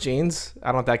 she wears jeans. I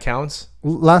don't know if that counts.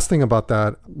 Last thing about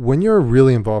that, when you're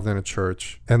really involved in a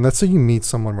church, and let's say you meet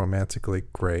someone romantically,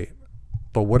 great.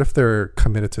 But what if they're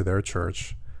committed to their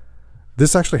church?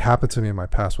 This actually happened to me in my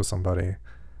past with somebody.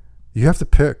 You have to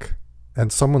pick,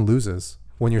 and someone loses.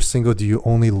 When you're single, do you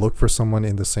only look for someone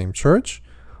in the same church?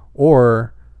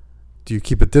 Or do you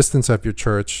keep a distance of your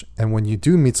church? And when you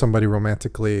do meet somebody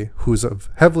romantically who's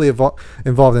heavily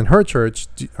involved in her church,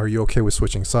 are you okay with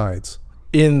switching sides?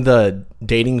 In the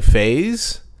dating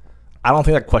phase, I don't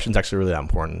think that question's actually really that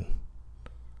important.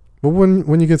 But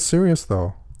when you get serious,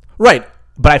 though. Right.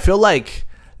 But I feel like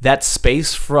that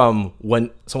space from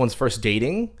when someone's first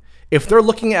dating, if they're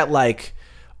looking at like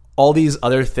all these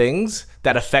other things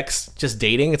that affects just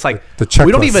dating, it's like the checklist.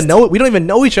 we don't even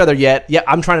know each other yet. Yeah,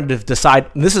 I'm trying to decide.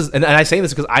 And I say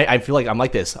this because I feel like I'm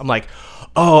like this. I'm like,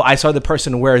 oh, I saw the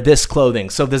person wear this clothing.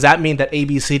 So does that mean that A,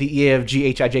 B, C, D, E, F, G,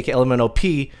 H, I, J, K, L, M, N, O,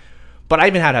 P? But I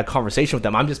even had a conversation with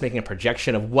them. I'm just making a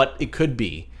projection of what it could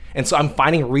be. And so I'm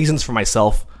finding reasons for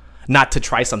myself not to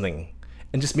try something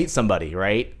and just meet somebody,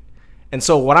 right? And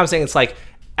so what I'm saying, it's like,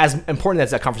 as important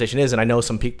as that conversation is, and I know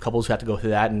some couples who had to go through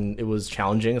that, and it was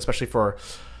challenging, especially for,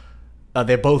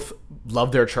 they both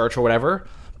love their church or whatever.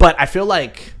 But I feel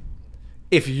like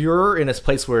if you're in this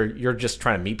place where you're just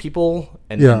trying to meet people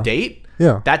and date, I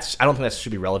don't think that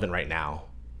should be relevant right now.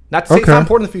 Not to say it's not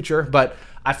important in the future, but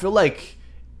I feel like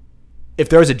if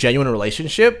there's a genuine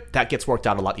relationship, that gets worked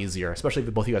out a lot easier, especially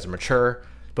if both of you guys are mature,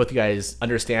 both of you guys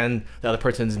understand the other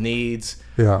person's needs.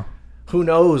 Yeah. Who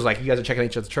knows? Like, you guys are checking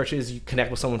each other's churches, you connect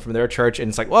with someone from their church, and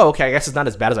it's like, whoa, okay, I guess it's not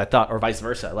as bad as I thought, or vice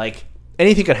versa. Like,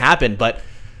 anything could happen, but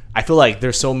I feel like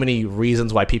there's so many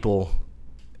reasons why people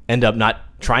end up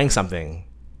not trying something.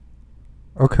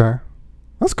 Okay.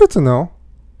 That's good to know.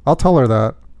 I'll tell her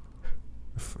that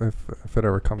if it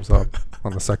ever comes up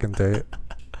on the second date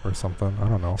or something. I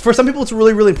don't know. For some people, it's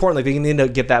really, really important. Like, they need to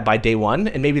get that by day one,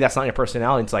 and maybe that's not your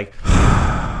personality. It's like,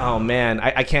 Oh man,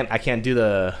 I can't do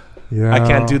the Yeah. I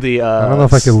can't do the I don't know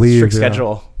if I can leave. strict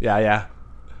schedule. Yeah.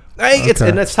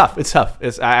 It's tough. It's tough.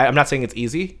 I'm not saying it's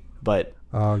easy, but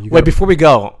wait, before we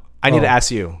go, I need to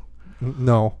ask you.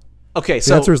 No. Okay,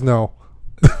 the answer is no.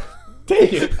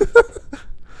 Dang it.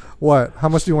 What? How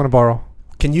much do you want to borrow?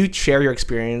 Can you share your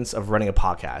experience of running a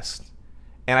podcast?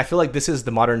 And I feel like this is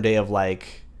the modern day of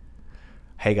like,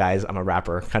 hey guys, I'm a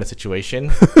rapper kind of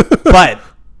situation. But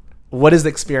what is the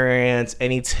experience?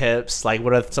 Any tips? Like,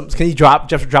 what are some? Can you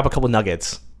drop a couple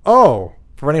nuggets? Oh,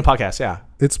 for running a podcast, yeah.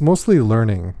 It's mostly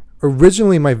learning.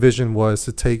 Originally, my vision was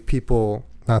to take people,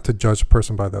 not to judge a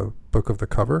person by the book of the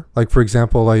cover. Like, for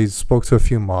example, I spoke to a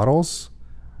few models,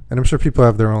 and I'm sure people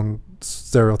have their own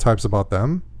stereotypes about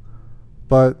them.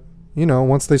 But, you know,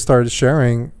 once they started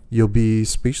sharing, you'll be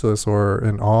speechless or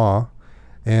in awe.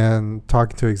 And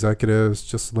talking to executives,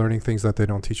 just learning things that they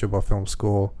don't teach you about film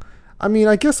school. I mean,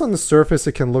 I guess on the surface,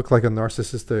 it can look like a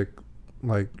narcissistic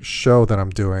like show that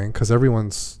I'm doing because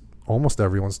almost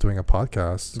everyone's doing a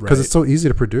podcast because it's so easy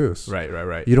to produce.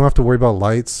 Right. You don't have to worry about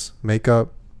lights,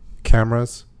 makeup,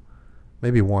 cameras,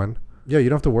 maybe one. Yeah, you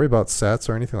don't have to worry about sets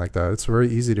or anything like that. It's very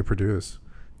easy to produce.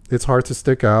 It's hard to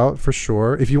stick out for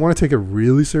sure. If you want to take it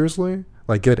really seriously,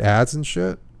 like get ads and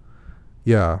shit,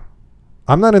 yeah.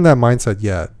 I'm not in that mindset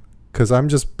yet because I'm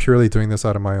just purely doing this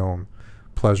out of my own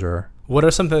pleasure. What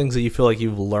are some things that you feel like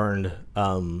you've learned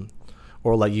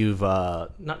or like you've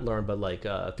not learned, but like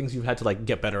things you've had to like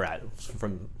get better at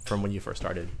from when you first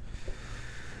started?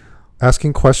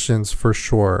 Asking questions for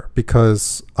sure,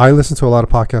 because I listen to a lot of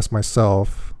podcasts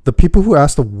myself. The people who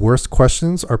ask the worst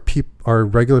questions are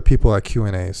regular people at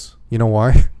Q&As. You know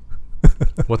why?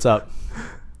 What's up?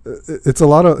 It's a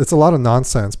lot of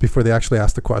nonsense before they actually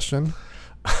ask the question.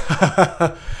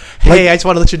 Hey, I just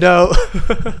want to let you know.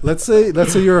 let's say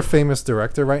you're a famous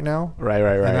director right now. Right.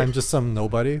 And I'm just some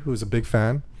nobody who's a big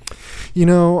fan. You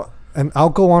know, and I'll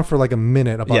go on for like a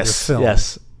minute about your film.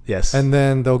 Yes. And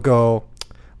then they'll go,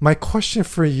 my question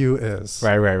for you is...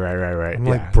 Right. I'm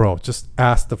like, bro, just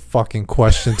ask the fucking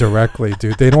question directly,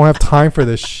 dude. They don't have time for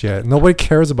this shit. Nobody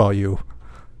cares about you.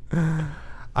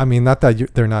 I mean, not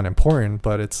that they're not important,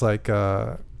 but it's like...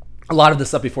 a lot of the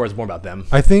stuff before is more about them.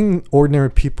 I think ordinary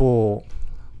people,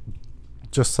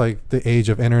 just like the age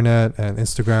of internet and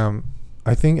Instagram,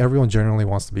 I think everyone generally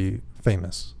wants to be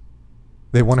famous.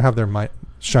 They want to have their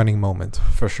shining moment.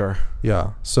 For sure.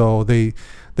 Yeah. So they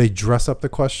dress up the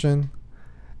question.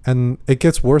 And it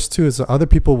gets worse too is that other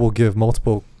people will give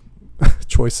multiple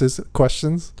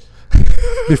questions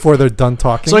before they're done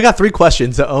talking. So I got 3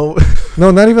 questions. No,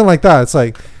 not even like that. It's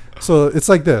like, so it's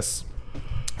like this.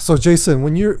 So Jason,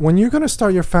 when you're gonna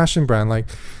start your fashion brand, like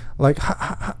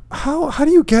how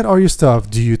do you get all your stuff?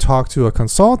 Do you talk to a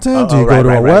consultant? Do you go to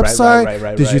a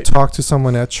website? Did you talk to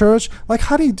someone at church? Like,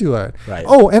 how do you do it? Right.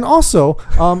 Oh, and also,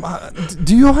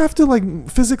 do you have to like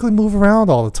physically move around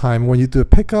all the time when you do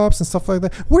pickups and stuff like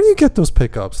that? Where do you get those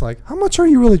pickups? Like, how much are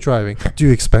you really driving? Do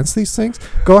you expense these things?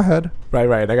 Go ahead.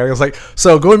 Right. I was like,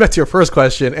 so going back to your first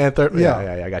question and third. Yeah.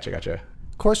 I gotcha.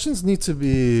 Questions need to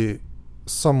be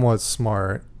somewhat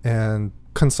smart and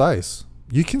concise.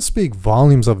 You can speak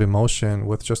volumes of emotion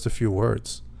with just a few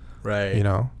words. Right. You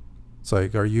know, it's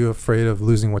like, are you afraid of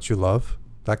losing what you love?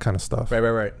 That kind of stuff.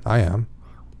 Right. I am,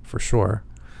 for sure.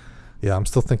 Yeah, I'm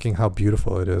still thinking how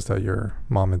beautiful it is that your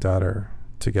mom and dad are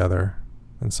together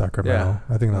in Sacramento.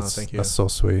 Yeah. I think that's so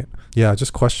sweet. Yeah,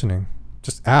 just questioning.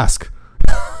 Just ask.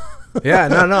 Yeah,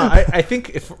 no. I think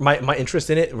if my interest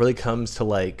in it really comes to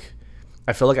like,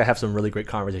 I feel like I have some really great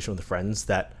conversation with friends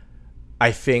that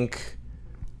I think...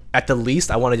 at the least,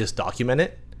 I want to just document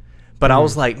it. But I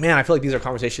was like, man, I feel like these are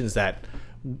conversations that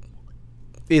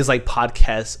is like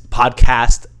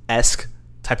podcast-esque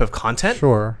type of content.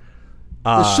 Sure.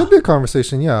 It should be a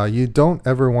conversation, yeah. You don't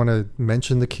ever want to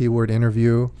mention the keyword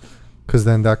interview because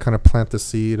then that kind of plant the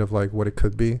seed of like what it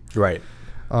could be. Right.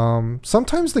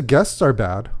 Sometimes the guests are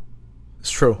bad.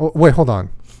 It's true. Oh, wait, hold on.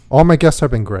 All my guests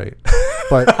have been great.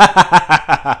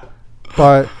 But...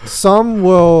 but some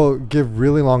will give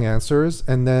really long answers,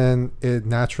 and then it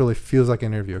naturally feels like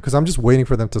an interview because I'm just waiting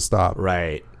for them to stop.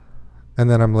 Right. And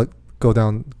then I'm like, go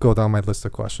down my list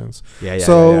of questions. Yeah.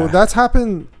 So that's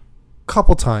happened a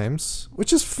couple times,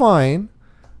 which is fine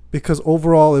because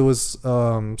overall it was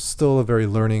still a very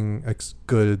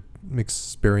good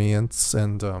experience,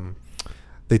 and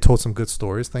they told some good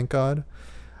stories, thank God.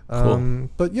 Cool.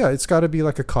 But yeah, it's got to be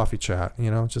like a coffee chat,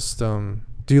 you know, just...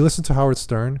 Do you listen to Howard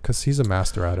Stern? Because he's a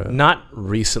master at it. Not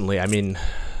recently. I mean...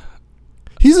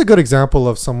 he's a good example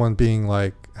of someone being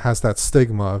like... has that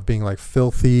stigma of being like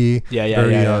filthy.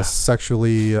 Yeah.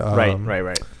 Sexually...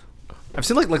 Right. I've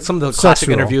seen like some of the classic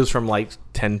interviews from like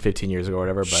 10, 15 years ago or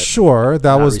whatever. But sure,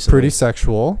 that was recently. Pretty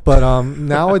sexual. But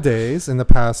nowadays, in the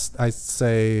past, I'd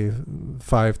say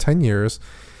 5-10 years,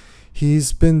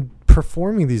 he's been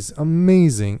performing these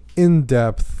amazing,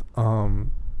 in-depth,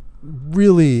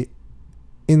 really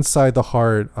inside the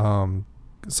heart,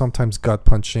 sometimes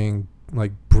gut-punching,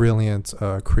 like brilliant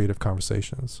creative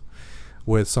conversations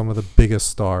with some of the biggest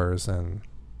stars, and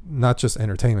not just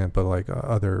entertainment, but like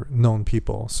other known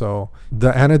people. So the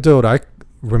anecdote I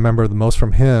remember the most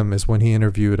from him is when he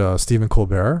interviewed Stephen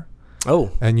Colbert.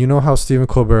 Oh. And you know how Stephen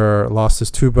Colbert lost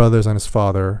his 2 brothers and his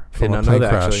father from a plane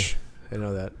crash? I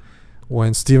know that.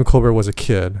 When Stephen Colbert was a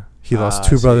kid, he lost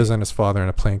 2 brothers and his father in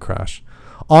a plane crash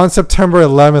on September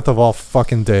 11th of all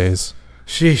fucking days.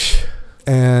 Sheesh.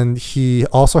 And he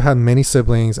also had many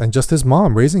siblings and just his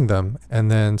mom raising them. And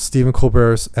then Stephen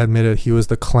Colbert admitted he was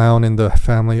the clown in the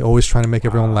family, always trying to make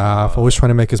everyone laugh, always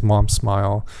trying to make his mom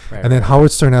smile. Right, and then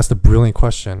Howard Stern asked a brilliant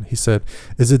question. He said,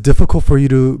 "Is it difficult for you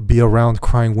to be around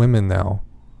crying women now?"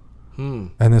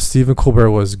 And then Stephen Colbert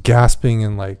was gasping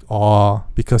in like awe,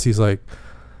 because he's like,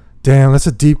 damn, that's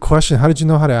a deep question. How did you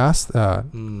know how to ask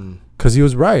that? Because he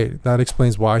was right. That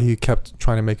explains why he kept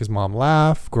trying to make his mom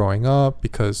laugh growing up,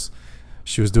 because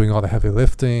she was doing all the heavy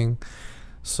lifting.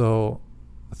 So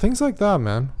things like that,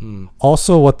 man.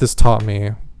 Also, what this taught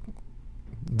me,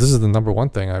 this is the number one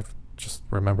thing, I've just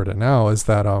remembered it now, is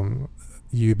that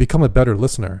you become a better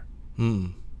listener.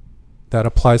 That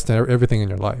applies to everything in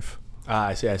your life.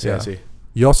 I see.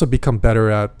 You also become better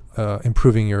at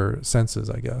improving your senses,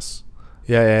 I guess.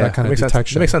 Yeah. That kind of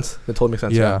detection. That makes sense. That totally makes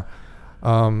sense. Yeah.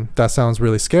 That sounds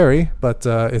really scary, but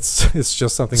it's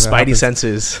just something that Spidey happens.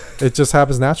 senses. It just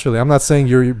happens naturally. I'm not saying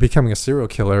you're becoming a serial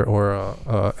killer or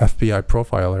a FBI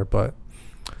profiler, but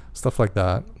stuff like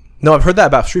that. No, I've heard that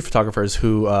about street photographers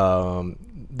who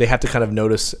they have to kind of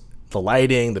notice the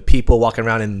lighting, the people walking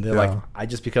around, and they're like, I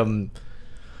just become,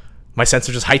 my sense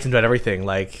are just heightened at everything.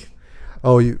 Like,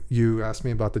 oh, you asked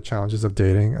me about the challenges of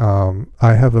dating.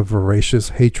 I have a voracious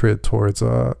hatred towards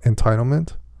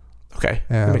entitlement. Okay,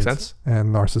 that makes sense.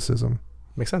 And narcissism.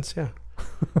 Makes sense, yeah.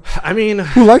 I mean,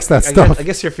 who likes that stuff? I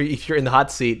guess if you're in the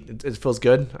hot seat, it feels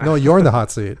good. No, you're in the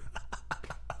hot seat.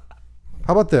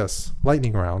 How about this?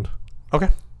 Lightning round. Okay.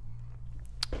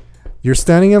 You're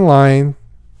standing in line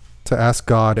to ask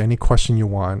God any question you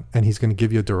want, and he's going to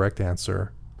give you a direct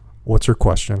answer. What's your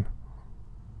question?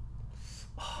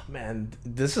 Oh, man,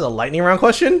 this is a lightning round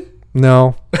question?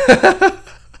 No.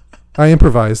 I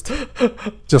improvised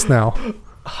just now.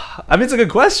 I mean, it's a good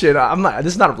question.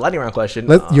 This is not a lightning round question.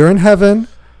 You're in heaven.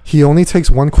 He only takes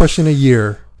one question a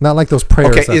year. Not like those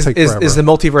prayers that take forever. Is the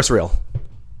multiverse real?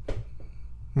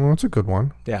 Well, that's a good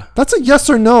one. Yeah. That's a yes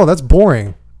or no. That's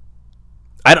boring.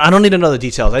 I don't need to know the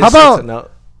details. How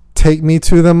about take me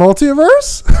to the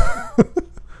multiverse?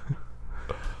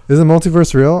 Is the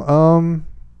multiverse real?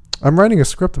 I'm writing a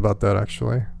script about that,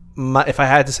 actually. If I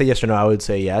had to say yes or no, I would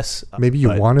say yes. Maybe you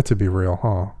want it to be real,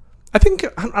 huh? I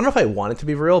don't know if I want it to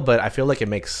be real, but I feel like it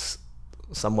makes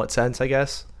somewhat sense, I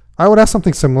guess. I would ask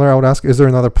something similar. I would ask, is there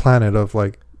another planet of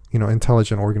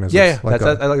intelligent organisms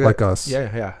like us?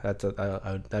 Yeah.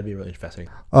 That'd be really interesting.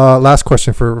 Last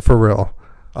question for real.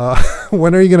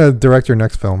 When are you going to direct your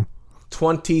next film?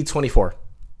 2024.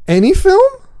 Any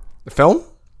film? The film?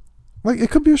 Like,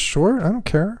 it could be a short. I don't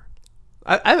care.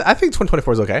 I think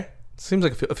 2024 is okay. Seems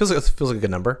like it feels like a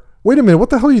good number. Wait a minute. What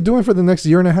the hell are you doing for the next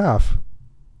year and a half?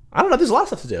 I don't know. There's a lot of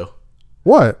stuff to do.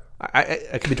 What?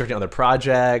 I could be directing other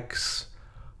projects.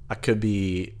 I could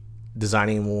be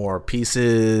designing more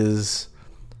pieces,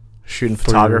 shooting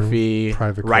photography,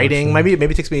 writing. Maybe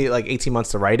it takes me like 18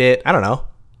 months to write it. I don't know.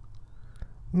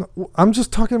 No, I'm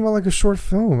just talking about like a short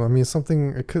film. I mean,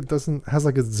 something has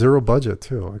like a zero budget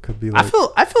too. It could be like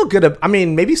I feel good. I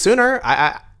mean, maybe sooner.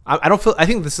 I don't feel. I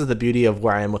think this is the beauty of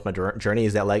where I am with my journey,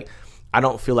 is that like I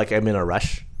don't feel like I'm in a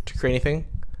rush to create anything.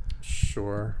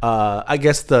 Sure. I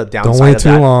guess the downside. Don't wait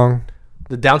too long.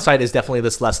 The downside is definitely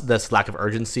this lack of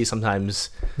urgency. Sometimes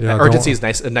urgency is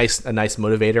nice, a nice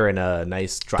motivator and a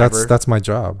nice driver. That's my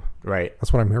job. Right.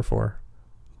 That's what I'm here for.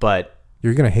 But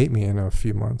you're gonna hate me in a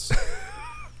few months.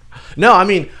 No, I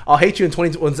mean, I'll hate you in end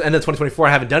of 2024.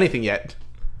 I haven't done anything yet.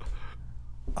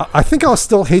 I think I'll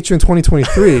still hate you in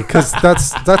 2023 because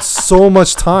that's so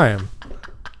much time.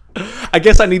 I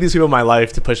guess I need these people in my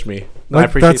life to push me. No, I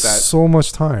appreciate that. That's so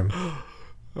much time.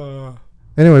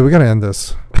 Anyway, we gotta end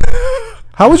this.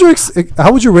 How would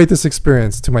you rate this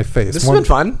experience to my face? This has been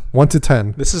fun. 1 to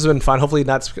 10. This has been fun. Hopefully,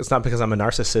 it's not because I'm a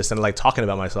narcissist and I like talking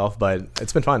about myself, but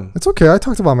it's been fun. It's okay. I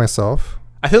talked about myself.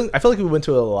 I feel like we went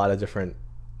to a lot of different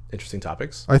interesting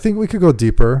topics. I think we could go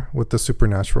deeper with the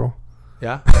supernatural.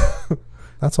 Yeah.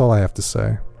 That's all I have to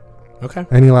say. Okay.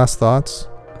 Any last thoughts?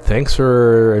 Thanks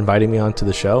for inviting me onto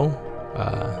the show.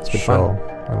 It's been fun.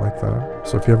 I like that.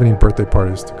 So if you have any birthday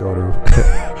parties to go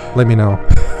to, let me know.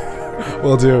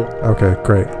 Will do. Okay,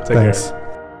 great. Thanks. Care.